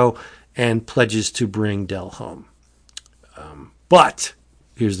trio and pledges to bring Dell home. But,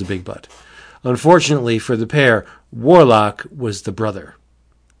 here's the big but. Unfortunately for the pair, Warlock was the brother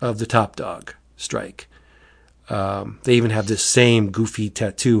of the top dog, Strike. They even have this same goofy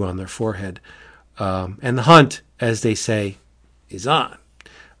tattoo on their forehead. And the hunt, as they say, is on.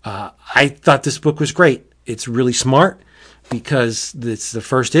 I thought this book was great. It's really smart because it's the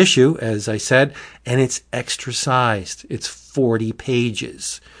first issue, as I said, and it's extra sized. It's 40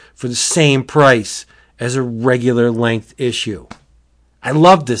 pages for the same price as a regular length issue. I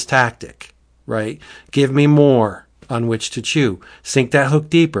love this tactic, right? Give me more on which to chew. Sink that hook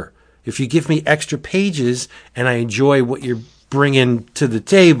deeper. If you give me extra pages and I enjoy what you're bringing to the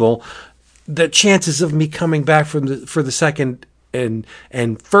table, the chances of me coming back for the second and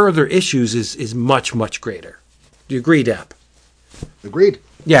further issues is much, much greater. Do you agree, Dap? Agreed.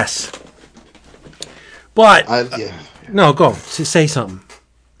 Yes. But Yeah. no, go say something.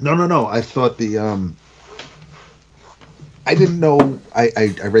 No. I thought I didn't know.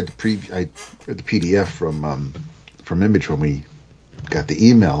 I read the PDF from Image when we got the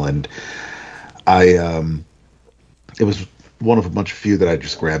email, and it was one of a bunch of few that I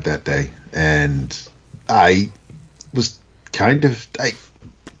just grabbed that day, and I was kind of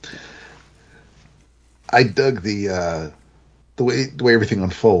I dug the way everything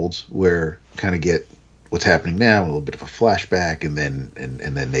unfolds, where kind of get what's happening now, a little bit of a flashback, and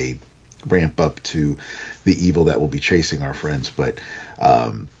then they ramp up to the evil that will be chasing our friends. But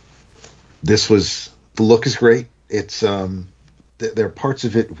the look is great. It's there are parts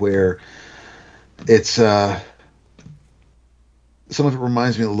of it where it's some of it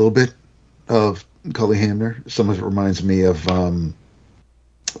reminds me a little bit of Cully Hamner. Some of it reminds me of the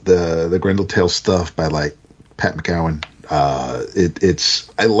Grendel Tales stuff by like Pat McGowan. It's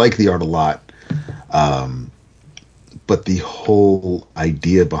I like the art a lot, but the whole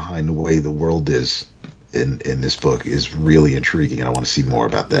idea behind the way the world is in this book is really intriguing, and I want to see more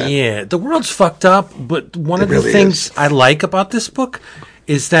about that. Yeah, the world's fucked up, but one of the really things is. I like about this book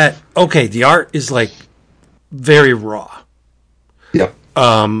is that, okay, the art is like very raw. Yep.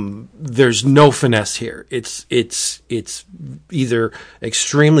 There's no finesse here. It's either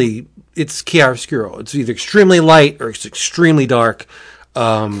it's chiaroscuro. It's either extremely light or it's extremely dark.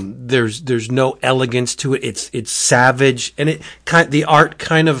 There's no elegance to it. It's savage, and the art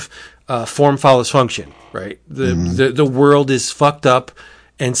kind of form follows function, right? The world is fucked up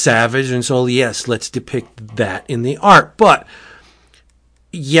and savage, and so yes, let's depict that in the art. But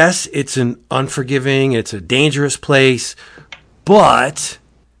yes, it's an unforgiving, it's a dangerous place, but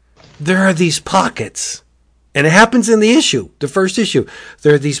there are these pockets, and it happens in the first issue.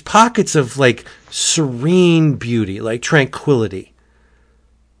 There are these pockets of like serene beauty, like tranquility.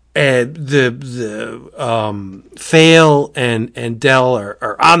 And the Fail and Del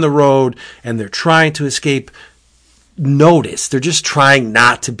are on the road, and they're trying to escape notice. They're just trying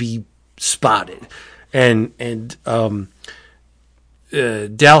not to be spotted. And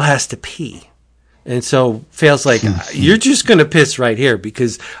Del has to pee. And so Fail's like, you're just going to piss right here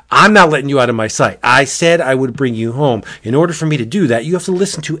because I'm not letting you out of my sight. I said I would bring you home. In order for me to do that, you have to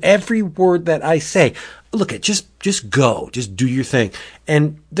listen to every word that I say. Look, just go. Just do your thing.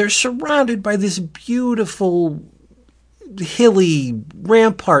 And they're surrounded by this beautiful hilly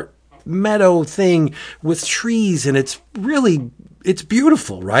rampart meadow thing with trees, and it's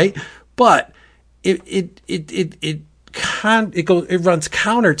beautiful, right? But it runs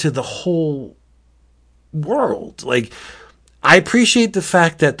counter to the whole world. Like, I appreciate the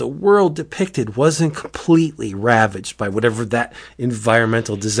fact that the world depicted wasn't completely ravaged by whatever that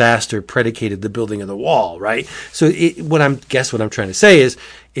environmental disaster predicated the building of the wall, right? So what I'm trying to say is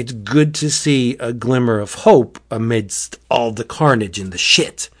it's good to see a glimmer of hope amidst all the carnage and the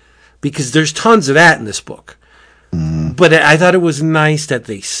shit, because there's tons of that in this book. But I thought it was nice that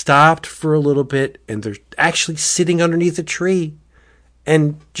they stopped for a little bit and they're actually sitting underneath a tree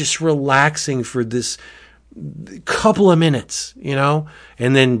and just relaxing for this couple of minutes,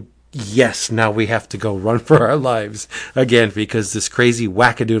 and then yes, now we have to go run for our lives again because this crazy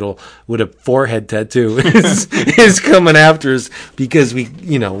wackadoodle with a forehead tattoo is coming after us because we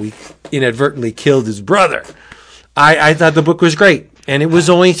inadvertently killed his brother. I thought the book was great, and it was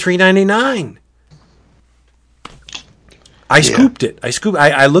only $3.99. I scooped it.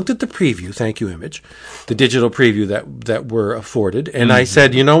 I looked at the preview. Thank you, Image, the digital preview that were afforded, and I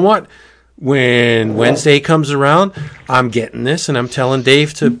said, you know what? When Wednesday comes around, I'm getting this, and I'm telling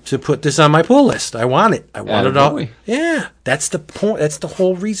Dave to put this on my pull list. I want it. I want it all. Yeah, that's the point. That's the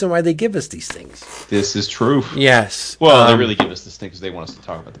whole reason why they give us these things. This is true. Yes. Well, they really give us this thing because they want us to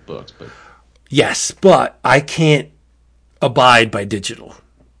talk about the books. But yes, but I can't abide by digital.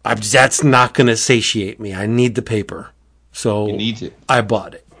 That's not going to satiate me. I need the paper. So you need it. I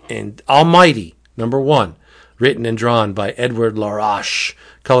bought it. And Almighty, #1, written and drawn by Edward LaRoche,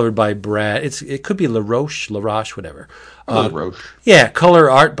 colored by Brad. It could be LaRoche, whatever. LaRoche. Yeah, color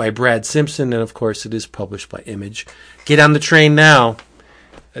art by Brad Simpson, and of course it is published by Image. Get on the train now.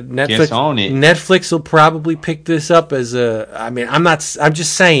 Get on it. Netflix will probably pick this up as I'm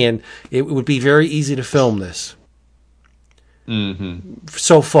just saying it would be very easy to film this. Mm-hmm.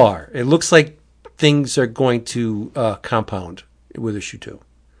 So far, it looks like things are going to compound with issue 2.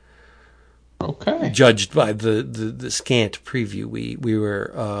 Okay. Judged by the scant preview we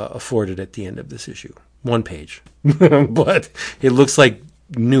were afforded at the end of this issue. 1 page. But it looks like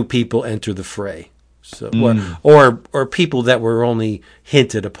new people enter the fray. So or people that were only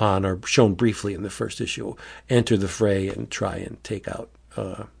hinted upon or shown briefly in the first issue enter the fray and try and take out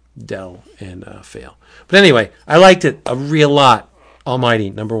Del and Fail. But anyway, I liked it a real lot.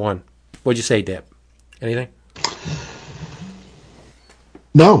 Almighty, #1. What'd you say, Deb? Anything?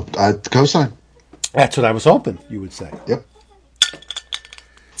 No, co-sign. That's what I was hoping you would say. Yep.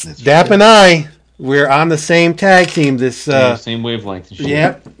 Dap and I, we're on the same tag team. This same wavelength. And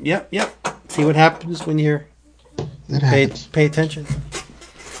shit. Yep. See what happens when you're pay attention.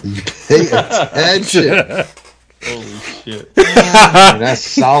 Pay attention. Holy shit. That's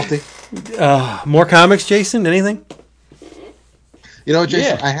salty. More comics, Jason? Anything? You know,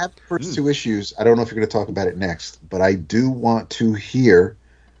 Jason, Yeah. I have the first 2 issues. I don't know if you're going to talk about it next, but I do want to hear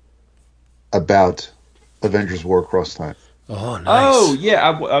about Avengers War Across Time. Oh, nice. Oh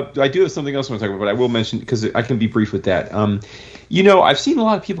yeah, I do have something else I want to talk about, but I will mention because I can be brief with that. I've seen a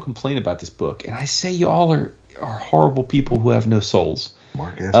lot of people complain about this book, and I say you all are horrible people who have no souls.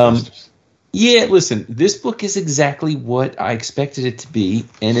 Mark Asbusters. Yeah, listen, this book is exactly what I expected it to be,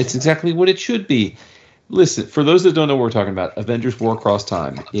 and it's exactly what it should be. Listen, for those that don't know what we're talking about, Avengers War Across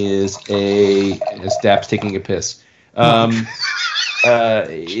Time is as Dap's taking a piss, is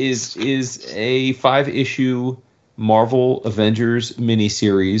a 5-issue Marvel Avengers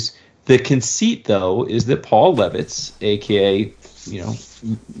miniseries. The conceit, though, is that Paul Levitz, aka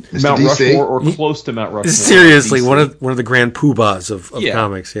Mount DC. Rushmore or close to Mount Rushmore, Seriously, DC, one of the grand poobahs of Yeah.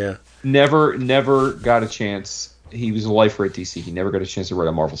 comics. Yeah. never got a chance. He was a lifer at DC. He never got a chance to write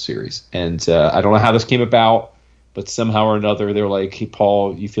a Marvel series. And I don't know how this came about, but somehow or another, they're like, "Hey,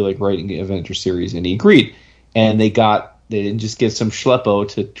 Paul, you feel like writing an Avengers series?" And he agreed. And they didn't just get some schleppo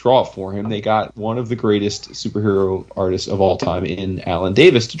to draw it for him. They got one of the greatest superhero artists of all time in Alan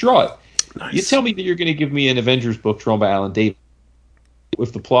Davis to draw it. Nice. You tell me that you're going to give me an Avengers book drawn by Alan Davis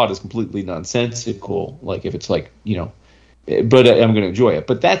if the plot is completely nonsensical, like if it's like, but I'm going to enjoy it.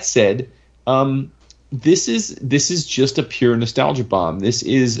 But that said, this is just a pure nostalgia bomb. This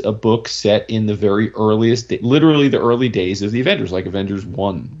is a book set in the very literally the early days of the Avengers, like Avengers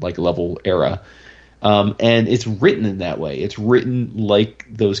 1, like level era. And it's written in that way. It's written like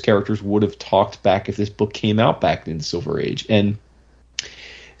those characters would have talked back if this book came out back in the Silver Age. And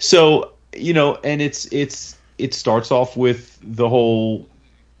so, and it starts off with the whole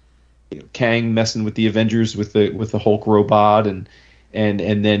Kang messing with the Avengers with the Hulk robot, and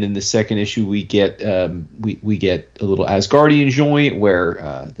then in the second issue we get we get a little Asgardian joint where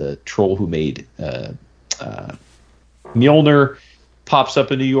the troll who made Mjolnir pops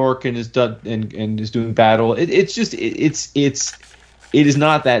up in New York and is done and is doing battle. It is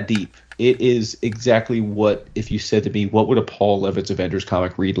not that deep. It is exactly what, if you said to me, what would a Paul Levitz Avengers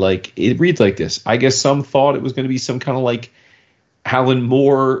comic read like? It reads like this. I guess some thought it was going to be some kind of like Alan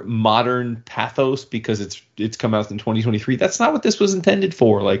Moore modern pathos because it's come out in 2023. That's not what this was intended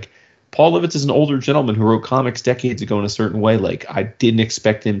for. Like, Paul Levitz is an older gentleman who wrote comics decades ago in a certain way. Like, I didn't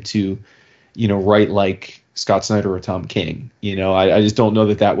expect him to, write like Scott Snyder or Tom King. I just don't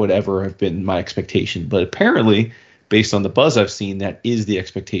know that would ever have been my expectation. But apparently, based on the buzz I've seen, that is the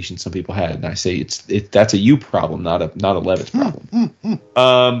expectation some people had. And I say that's a you problem, not a Levitz problem.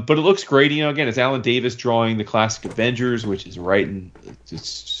 But it looks great. Again, it's Alan Davis drawing the classic Avengers, which is right and it's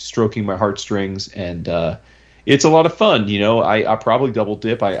stroking my heartstrings, and it's a lot of fun. I probably double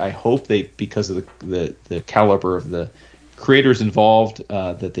dip. I hope they, because of the caliber of the creators involved,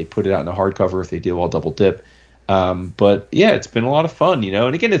 that they put it out in a hardcover. If they do, I'll double dip. But yeah, it's been a lot of fun,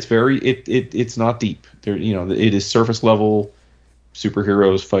 and again, it's it's not deep. There, it is surface level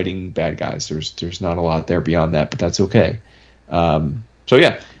superheroes fighting bad guys. There's not a lot there beyond that, but that's okay. So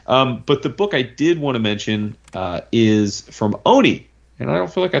yeah. But the book I did want to mention is from Oni, and I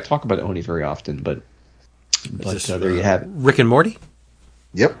don't feel like I talk about Oni very often, but there you have it. Rick and Morty?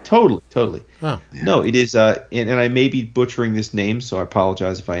 Yep. Totally. Oh. Yeah. No, it is, and I may be butchering this name, so I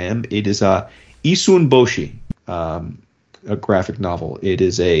apologize if I am. It is Isun Boshi, a graphic novel. It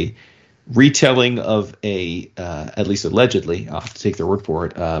is a retelling of at least allegedly, I'll have to take their word for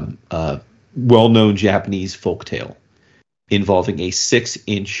it, well-known Japanese folktale involving a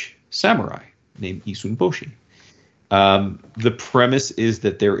 6-inch samurai named Isun Boshi. The premise is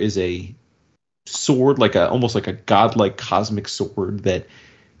that there is a sword, almost like a godlike cosmic sword that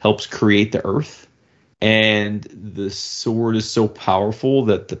helps create the earth, and the sword is so powerful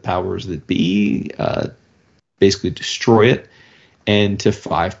that the powers that be basically destroy it into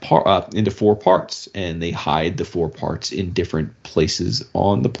 4 parts, and they hide the 4 parts in different places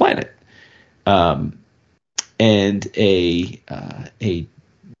on the planet. And a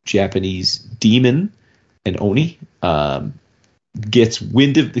Japanese demon, an Oni, gets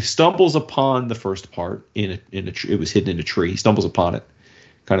wind of, stumbles upon the first part it was hidden in a tree. He stumbles upon it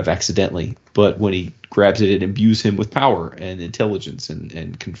kind of accidentally, but when he grabs it, it imbues him with power and intelligence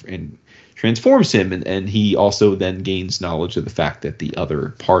and transforms him, and he also then gains knowledge of the fact that the other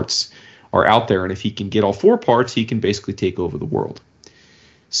parts are out there, and if he can get all 4 parts, he can basically take over the world.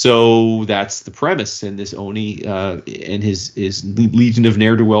 So that's the premise, and this Oni and his legion of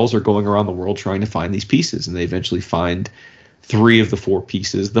ne'er-do-wells are going around the world trying to find these pieces, and they eventually find 3 of the 4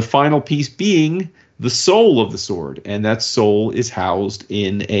 pieces, the final piece being the soul of the sword, and that soul is housed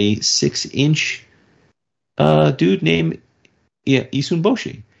in a 6-inch dude named Isun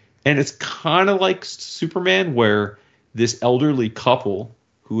Boshi. And it's kind of like Superman, where this elderly couple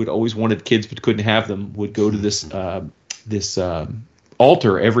who had always wanted kids but couldn't have them would go to this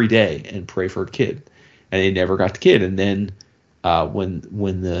altar every day and pray for a kid. and they never got the kid. And then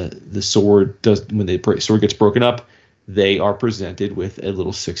when the sword sword gets broken up, they are presented with a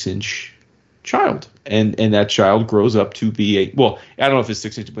little 6-inch child, and that child grows up to be I don't know if it's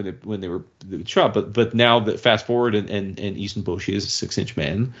 6 inch when they were the child, but now that fast forward and Easton Boshi is a 6-inch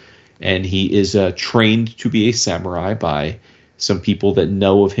man, and he is trained to be a samurai by some people that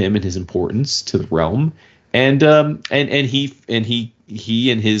know of him and his importance to the realm, and he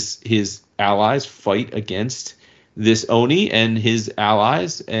and his allies fight against this Oni and his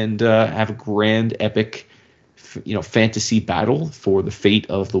allies, and have a grand epic fantasy battle for the fate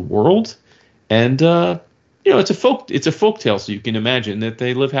of the world. And it's a folk tale, so you can imagine that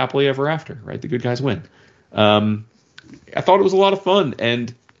they live happily ever after, right? The good guys win. I thought it was a lot of fun,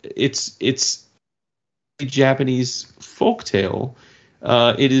 and it's a Japanese folk tale.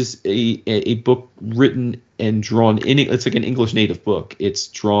 It is a book written and drawn it's like an English native book. It's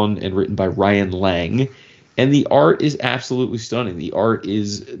drawn and written by Ryan Lang, and the art is absolutely stunning. The art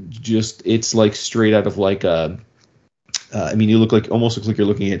is it's like straight out of like a. You almost looks like you're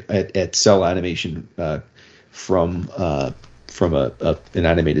looking at cell animation from an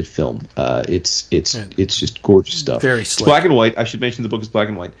animated film. It's just gorgeous stuff. Very slick. It's black and white. I should mention the book is black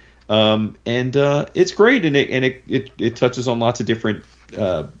and white. It's great, and it touches on lots of different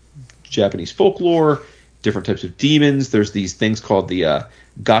Japanese folklore, different types of demons. There's these things called the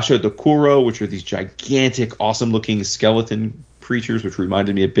Gasha Dokuro, which are these gigantic, awesome-looking skeleton creatures, which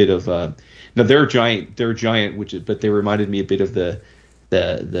reminded me a bit of. No, they're giant, but they reminded me a bit of the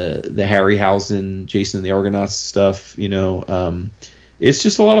Harryhausen, Jason and the Argonauts stuff. It's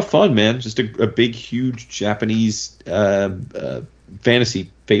just a lot of fun, man. Just a big, huge Japanese fantasy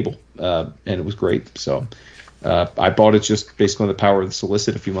fable, and it was great. So I bought it just basically on the power of the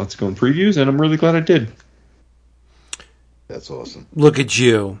solicit a few months ago in previews, and I'm really glad I did. That's awesome. Look at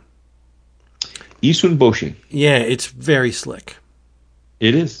you. Isun Boshi. Yeah, it's very slick.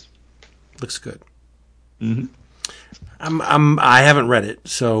 It is. Looks good. Mm-hmm. I haven't read it,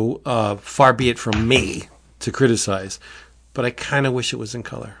 so far be it from me to criticize, but I kind of wish it was in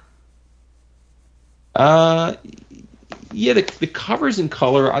color. Yeah, the cover's in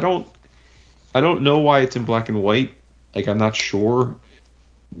color. I don't know why it's in black and white. Like, I'm not sure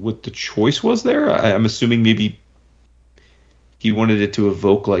what the choice was there. I'm assuming maybe he wanted it to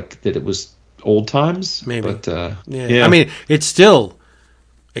evoke like that it was old times. Maybe. But yeah. I mean, it's still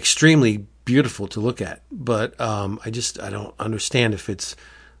extremely beautiful to look at, but I don't understand if it's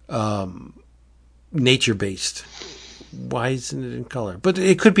nature based. Why isn't it in color? But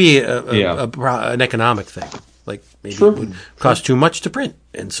it could be an economic thing. Like maybe it would cost too much to print,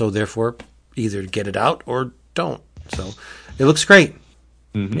 and so therefore either get it out or don't. So it looks great.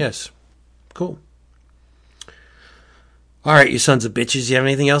 Mm-hmm. Yes, cool. All right, you sons of bitches. You have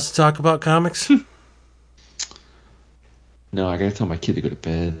anything else to talk about comics? No, I gotta tell my kid to go to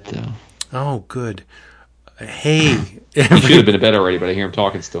bed though. Oh, good. Hey, he should have been to bed already, but I hear him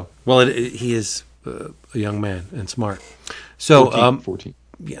talking still. Well, he is a young man and smart. So, 14.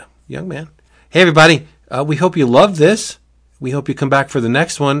 Yeah, young man. Hey, everybody. We hope you love this. We hope you come back for the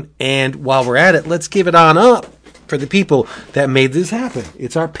next one. And while we're at it, let's give it on up for the people that made this happen.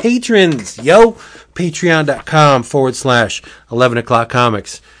 It's our patrons, yo. Patreon.com/11 o'clock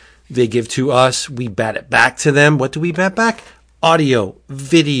comics. They give to us. We bat it back to them. What do we bat back? Audio,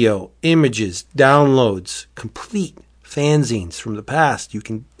 video, images, downloads, complete fanzines from the past. You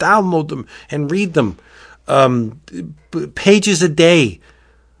can download them and read them. Pages a day.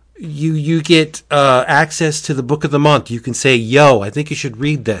 You get access to the book of the month. You can say, yo, I think you should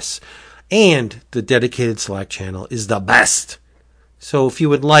read this. And the dedicated Slack channel is the best. So if you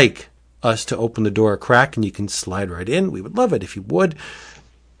would like us to open the door a crack and you can slide right in, we would love it if you would.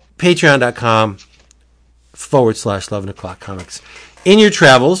 Patreon.com/11 o'clock comics. In your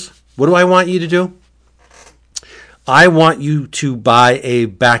travels, what do I want you to do? I want you to buy a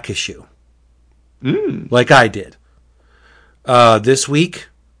back issue. Like I did. This week,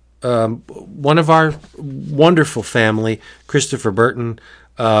 one of our wonderful family, Christopher Burton,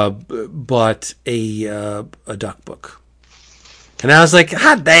 bought a duck book. And I was like,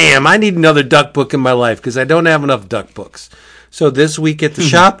 God damn, I need another duck book in my life because I don't have enough duck books. So this week at the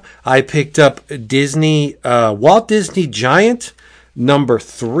shop, I picked up Walt Disney Giant number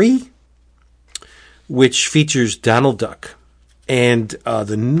 3, which features Donald Duck. And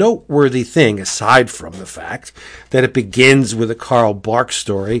the noteworthy thing, aside from the fact that it begins with a Carl Barks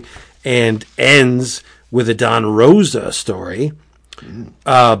story and ends with a Don Rosa story,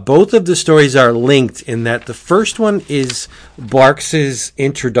 both of the stories are linked in that the first one is Barks's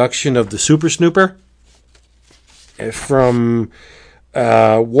introduction of the Super Snooper from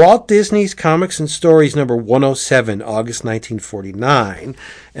Walt Disney's Comics and Stories number 107, August 1949.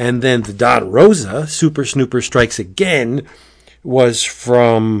 And then the Don Rosa, Super Snooper Strikes Again, was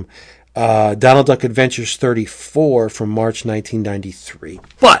from Donald Duck Adventures 34 from March 1993.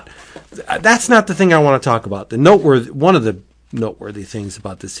 But that's not the thing I want to talk about. One of the noteworthy things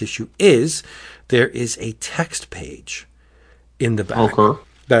about this issue is there is a text page in the back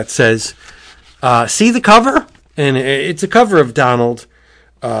that says, see the cover? And it's a cover of Donald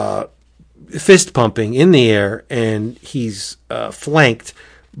fist pumping in the air, and he's flanked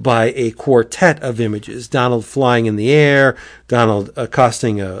by a quartet of images. Donald flying in the air, Donald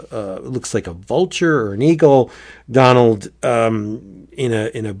accosting looks like a vulture or an eagle, Donald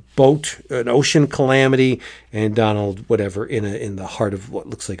in a boat, an ocean calamity, and Donald whatever in the heart of what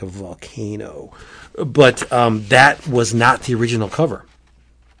looks like a volcano. But that was not the original cover.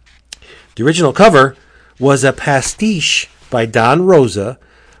 The original cover was a pastiche by Don Rosa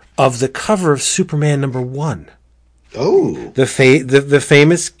of the cover of Superman number 1. Oh. The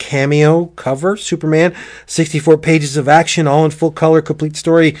famous cameo cover, Superman, 64 pages of action, all in full color, complete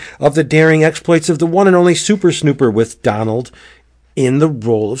story of the daring exploits of the one and only Super Snooper, with Donald in the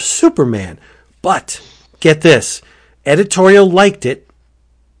role of Superman. But, get this, editorial liked it,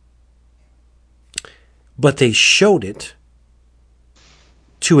 but they showed it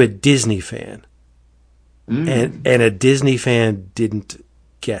to a Disney fan. And a Disney fan didn't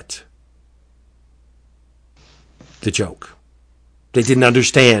get the joke. They didn't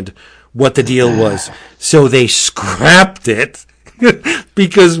understand what the deal was. So they scrapped it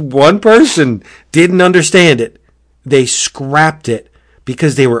because one person didn't understand it. They scrapped it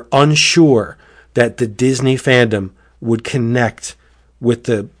because they were unsure that the Disney fandom would connect with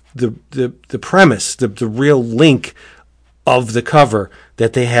the premise, the real link of the cover,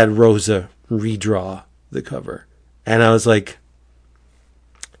 that they had Rosa redraw the cover. And I was like,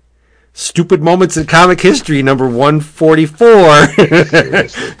 Stupid Moments in Comic History, number 144.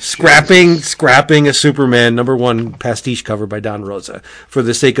 Scrapping a Superman number 1 pastiche cover by Don Rosa for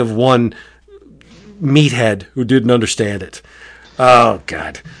the sake of one meathead who didn't understand it. Oh,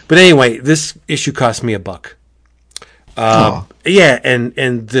 God. But anyway, this issue cost me $1. Yeah,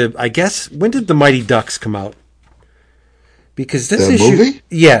 and I guess, when did the Mighty Ducks come out? Because this issue... movie?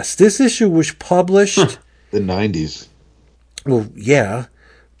 Yes, this issue was published... The 90s. Well, yeah.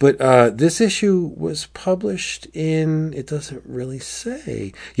 But this issue was published in... It doesn't really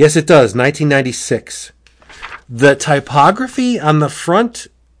say. Yes, it does. 1996. The typography on the front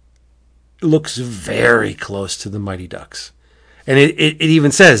looks very close to the Mighty Ducks. And it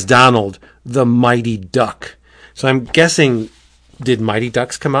even says, Donald, the Mighty Duck. So I'm guessing, did Mighty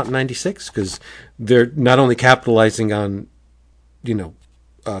Ducks come out in 96? Because they're not only capitalizing on,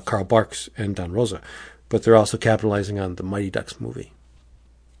 Carl Barks and Don Rosa, but they're also capitalizing on the Mighty Ducks movie.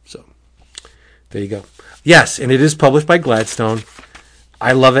 So, there you go. Yes, and it is published by Gladstone.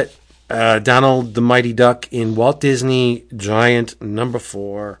 I love it. Donald the Mighty Duck in Walt Disney Giant number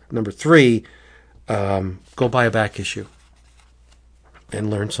 3. Go buy a back issue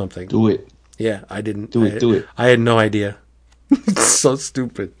and learn something. Do it. Yeah, I didn't. Do it. I had no idea. It's so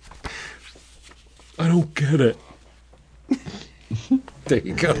stupid. I don't get it. There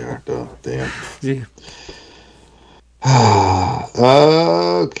you go. Damn. Yeah.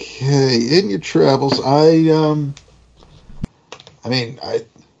 Okay, in your travels, I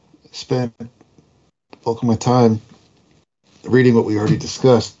spent the bulk of my time reading what we already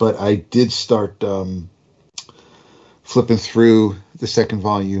discussed, but I did start flipping through the second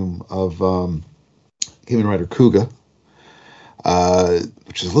volume of Kamen Rider Kuga,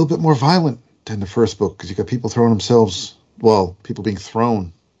 which is a little bit more violent than the first book, because you got people throwing themselves, people being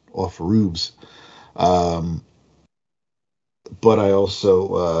thrown off roofs. But I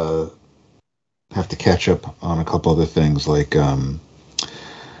also have to catch up on a couple other things, like Gotham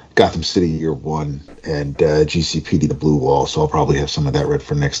City Year 1 and GCPD The Blue Wall, so I'll probably have some of that read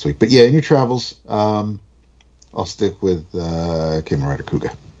for next week. But yeah, in your travels, I'll stick with Kamen Rider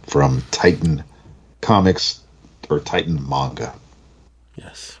Kuga from Titan Comics, or Titan Manga.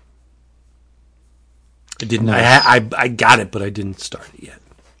 Yes. I didn't. I got it, but I didn't start it yet.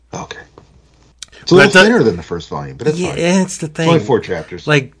 Okay. It's a little thinner than the first volume, but it's fine. Yeah, it's the thing. It's only 4 chapters.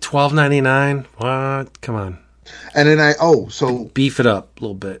 Like $12.99. What? Come on. And then beef it up a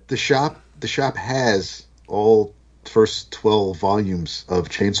little bit. The shop has all first 12 volumes of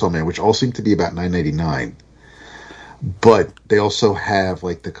Chainsaw Man, which all seem to be about $9.99. But they also have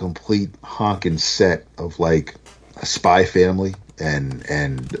like the complete honkin' set of like a Spy Family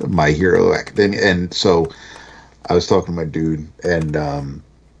and My Hero Academia. And so I was talking to my dude, and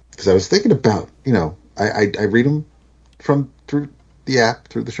because I was thinking about, I read them through the app,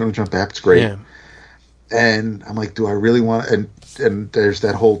 through the Shonen Jump app. It's great. Yeah. And I'm like, do I really want? And there's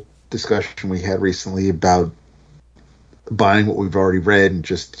that whole discussion we had recently about buying what we've already read and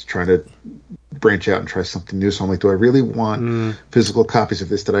just trying to branch out and try something new. So I'm like, do I really want physical copies of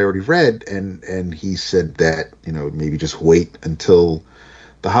this that I already read? And he said that, maybe just wait until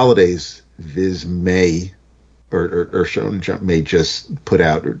the holidays. Viz may or Shonen Jump may just put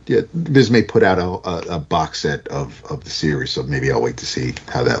out, Viz may put out a box set of the series. So maybe I'll wait to see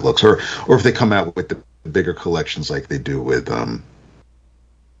how that looks, or if they come out with the bigger collections like they do with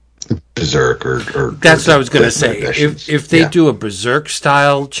Berserk or that's what I was going to say. If they do a Berserk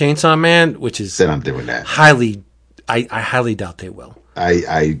style Chainsaw Man, which is then I'm doing that. I highly doubt they will.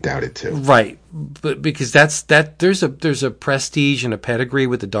 I doubt it too. Right, but because there's a prestige and a pedigree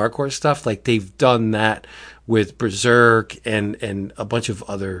with the Dark Horse stuff. Like they've done that with Berserk and a bunch of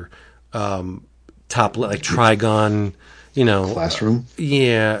other top like Trigon. Classroom.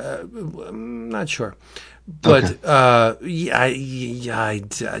 I'm not sure, but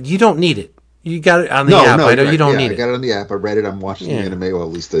you don't need it. You got it on the app. I know you don't need it. I got it on the app. I read it. I'm watching the anime, well, at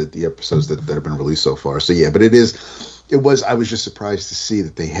least the episodes that have been released so far. So but I was just surprised to see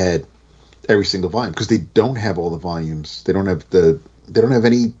that they had every single volume, because they don't have all the volumes. They don't have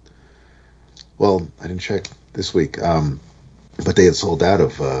any. Well, I didn't check this week, but they had sold out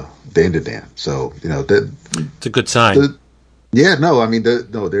of Dandadan. So it's a good sign. They're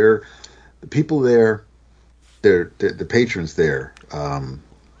the people there, they're the patrons there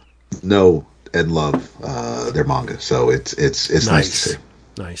know and love their manga. So it's nice to see.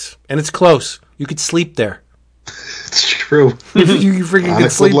 Nice, and it's close. You could sleep there. It's true. you freaking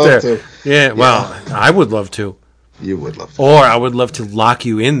could sleep there. To. Yeah, well, I would love to. You would love to. Or I would love to lock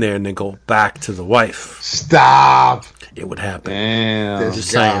you in there and then go back to the wife. Stop. It would happen. Damn.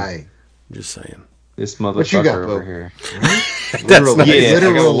 Just saying. This motherfucker over here. That's nice.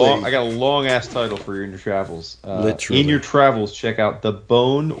 I got a long ass title for your travels. Literally. In your travels, check out the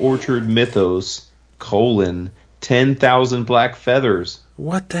Bone Orchard Mythos: 10,000 Black Feathers.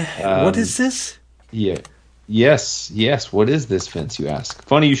 What the hell? What is this? Yeah. Yes. What is this, Vince, you ask?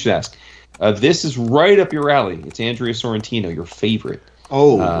 Funny you should ask. This is right up your alley. It's Andrea Sorrentino, your favorite.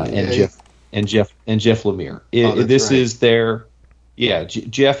 And Jeff Lemire. This right. Is their... Yeah,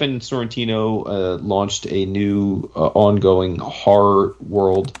 Jeff and Sorrentino launched a new ongoing horror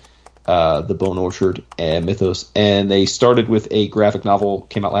world, The Bone Orchard Mythos. And they started with a graphic novel,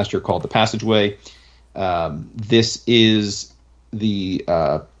 came out last year, called The Passageway. This is the...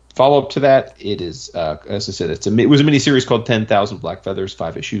 follow-up to that. It is, as I said, it was a miniseries called 10,000 Black Feathers,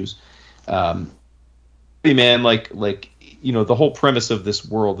 5 issues. Man, like the whole premise of this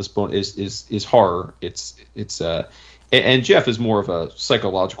world, this bone is horror. And Jeff is more of a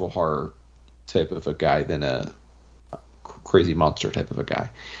psychological horror type of a guy than a crazy monster type of a guy.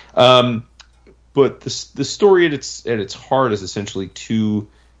 But the story at its heart is essentially two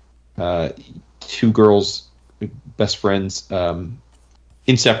girls, best friends.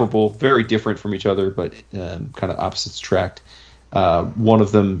 Inseparable, very different from each other, but kind of opposites attract. One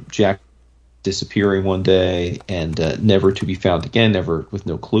of them, Jack, disappearing one day and never to be found again, never with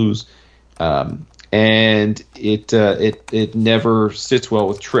no clues. And it never sits well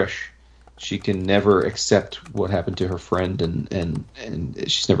with Trish. She can never accept what happened to her friend, and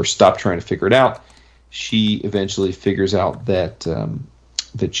she's never stopped trying to figure it out. She eventually figures out that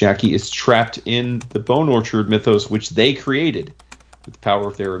Jackie is trapped in the Bone Orchard Mythos, which they created with the power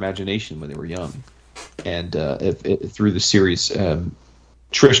of their imagination when they were young. And through the series,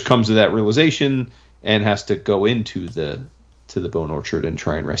 Trish comes to that realization and has to go into the Bone Orchard and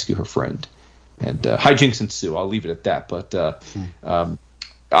try and rescue her friend. And hijinks ensue. I'll leave it at that. But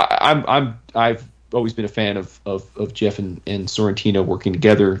I've always been a fan of Jeff and Sorrentino working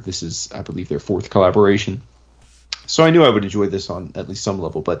together. This is, I believe, their 4th collaboration. So I knew I would enjoy this on at least some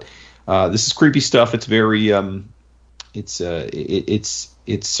level. But this is creepy stuff. It's very it's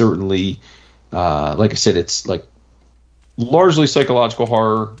certainly like I said, it's like largely psychological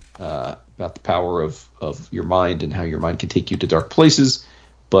horror about the power of your mind and how your mind can take you to dark places.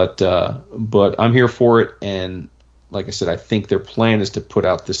 But I'm here for it, and like I said, I think their plan is to put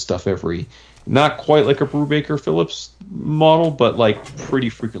out this stuff not quite like a Brubaker Phillips model, but like pretty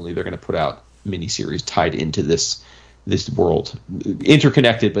frequently they're going to put out miniseries tied into this world,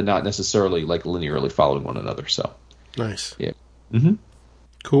 interconnected, but not necessarily like linearly following one another. So nice, yeah, mm-hmm.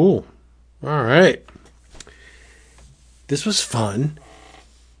 Cool. All right, this was fun.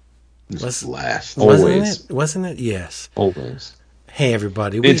 This last, wasn't it? Yes, always. Hey,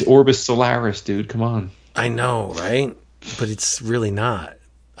 everybody. It's Orbis Solaris, dude. Come on. I know, right? But it's really not.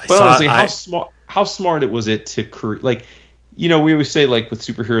 How smart it was it to create? Like, you know, we always say like with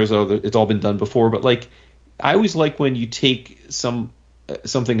superheroes, oh, it's all been done before, but like I always like when you take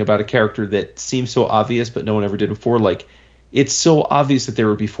something about a character that seems so obvious but no one ever did before. Like it's so obvious that there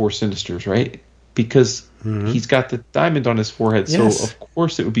would be 4 Sinisters, right? Because he's got the diamond on his forehead, Yes. so of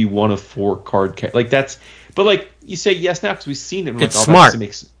course it would be one of 4 card like that's. But like you say yes now because we've seen it. And It's like, smart. That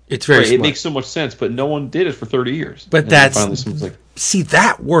makes, It's very smart. It makes so much sense, but no one did it for 30 years. But And then that's finally someone's like, see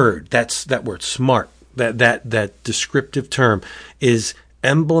that word. That word smart. That descriptive term is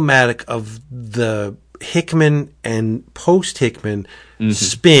emblematic of the Hickman and post Hickman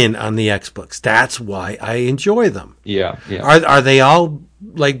spin on the X books. That's why I enjoy them. yeah. Are they all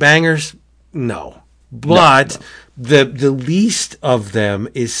like bangers? No, but the least of them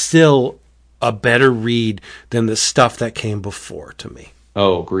is still a better read than the stuff that came before to me.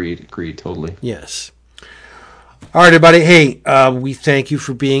 Oh, agreed, totally. Yes. All right, everybody. Hey, we thank you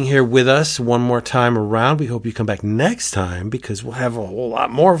for being here with us one more time around. We hope you come back next time because we'll have a whole lot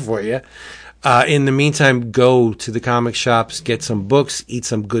more for you. In the meantime, go to the comic shops, get some books, eat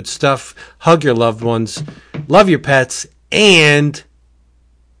some good stuff, hug your loved ones, love your pets, and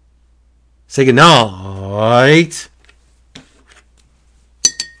say goodnight.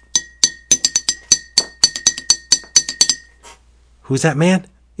 Who's that man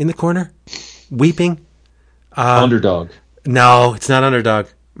in the corner weeping? Underdog. No, it's not Underdog.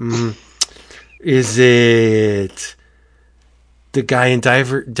 Is it the guy in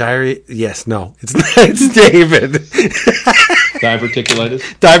Diary? Yes, no, it's not. It's David. Diverticulitis.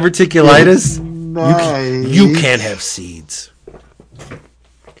 Diverticulitis. Nice. You can't have seeds.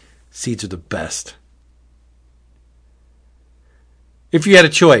 Seeds are the best. If you had a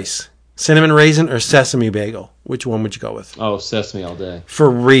choice, cinnamon raisin or sesame bagel, which one would you go with? Oh, sesame all day. For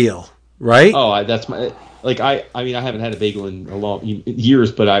real, right? Oh, that's my like. I mean, I haven't had a bagel in a long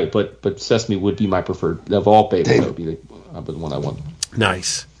years, but sesame would be my preferred of all bagels. That would be the one I want.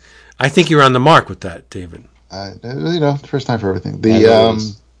 Nice. I think you're on the mark with that, David. First time for everything.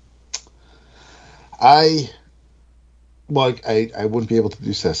 I wouldn't be able to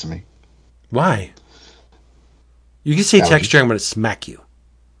do sesame. Why? You can say Allergies. texture, I'm going to smack you.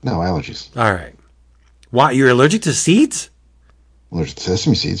 No allergies. All right. Why? You're allergic to seeds? Allergic to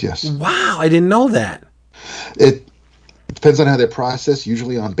sesame seeds, yes. Wow, I didn't know that. It depends on how they're processed.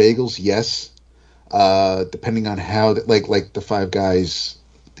 Usually on bagels, yes. Depending on how, like the Five Guys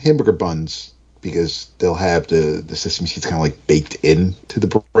hamburger buns, because they'll have the sesame seeds kind of like baked into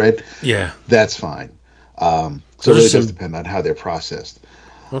the bread. Yeah. That's fine. So it really does depend on how they're processed.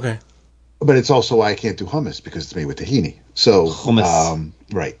 Okay. But it's also why I can't do hummus, because it's made with tahini. So Hummus.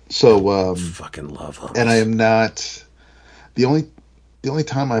 right. So Fucking love hummus. and I am not the only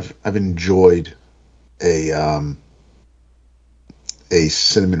time I've enjoyed a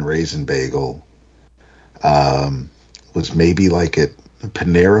cinnamon raisin bagel was maybe like at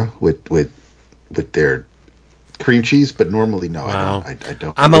Panera with their cream cheese, but normally no, Wow. I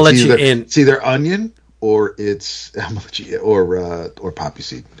don't. I'm gonna let It's you either- in. It's either onion or it's or poppy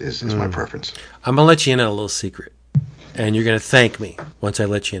seed is my preference. I'm going to let you in on a little secret. And you're going to thank me once I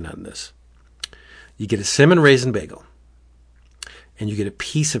let you in on this. You get a cinnamon raisin bagel. And you get a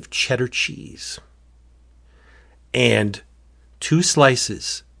piece of cheddar cheese. And 2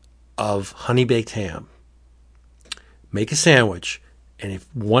 slices of honey baked ham. Make a sandwich. And if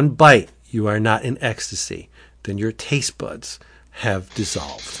one bite you are not in ecstasy, then your taste buds have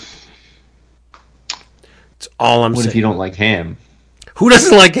dissolved. That's all I'm What saying. if you don't like ham? Who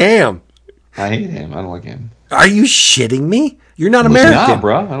doesn't like ham? I hate ham. I don't like ham. Are you shitting me? You're not Nah, American,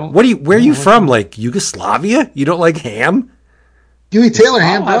 bro. I don't. Where are you from? Like Yugoslavia? You don't like ham? You eat Taylor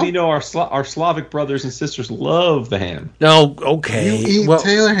ham, I'll bro. have you know our Slavic brothers and sisters love the ham. No, okay. You eat Well,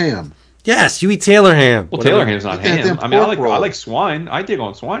 Taylor ham. yes, you eat Taylor ham. Well, Whatever. Taylor ham's not Look at ham. them I mean, pork I rolls. like swine. I dig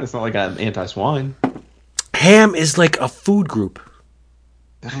on swine. It's not like I'm anti-swine. Ham is like a food group.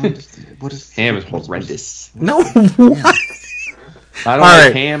 I don't understand. What is Ham is horrendous. No, what? I don't All like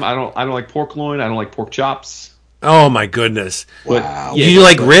right. ham. I don't like pork loin. I don't like pork chops. Oh my goodness. But, Wow. You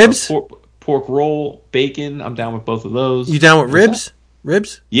like ribs? Pork roll, bacon. I'm down with both of those. You down with ribs?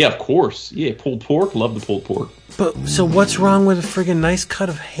 Ribs? Yeah, of course. Yeah, pulled pork. Love the pulled pork. But so what's wrong with a friggin' nice cut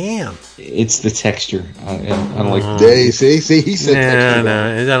of ham? It's the texture. I don't like. Hey, see, he said texture.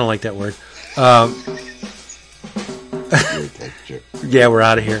 No, I don't like that word. Great texture. Yeah, we're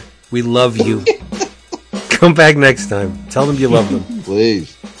out of here. We love you. Come back next time. Tell them you love them.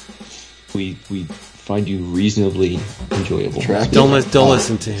 Please. We find you reasonably enjoyable. Attractive. Don't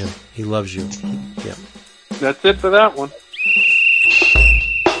listen to him. He loves you. Yeah. That's it for that one.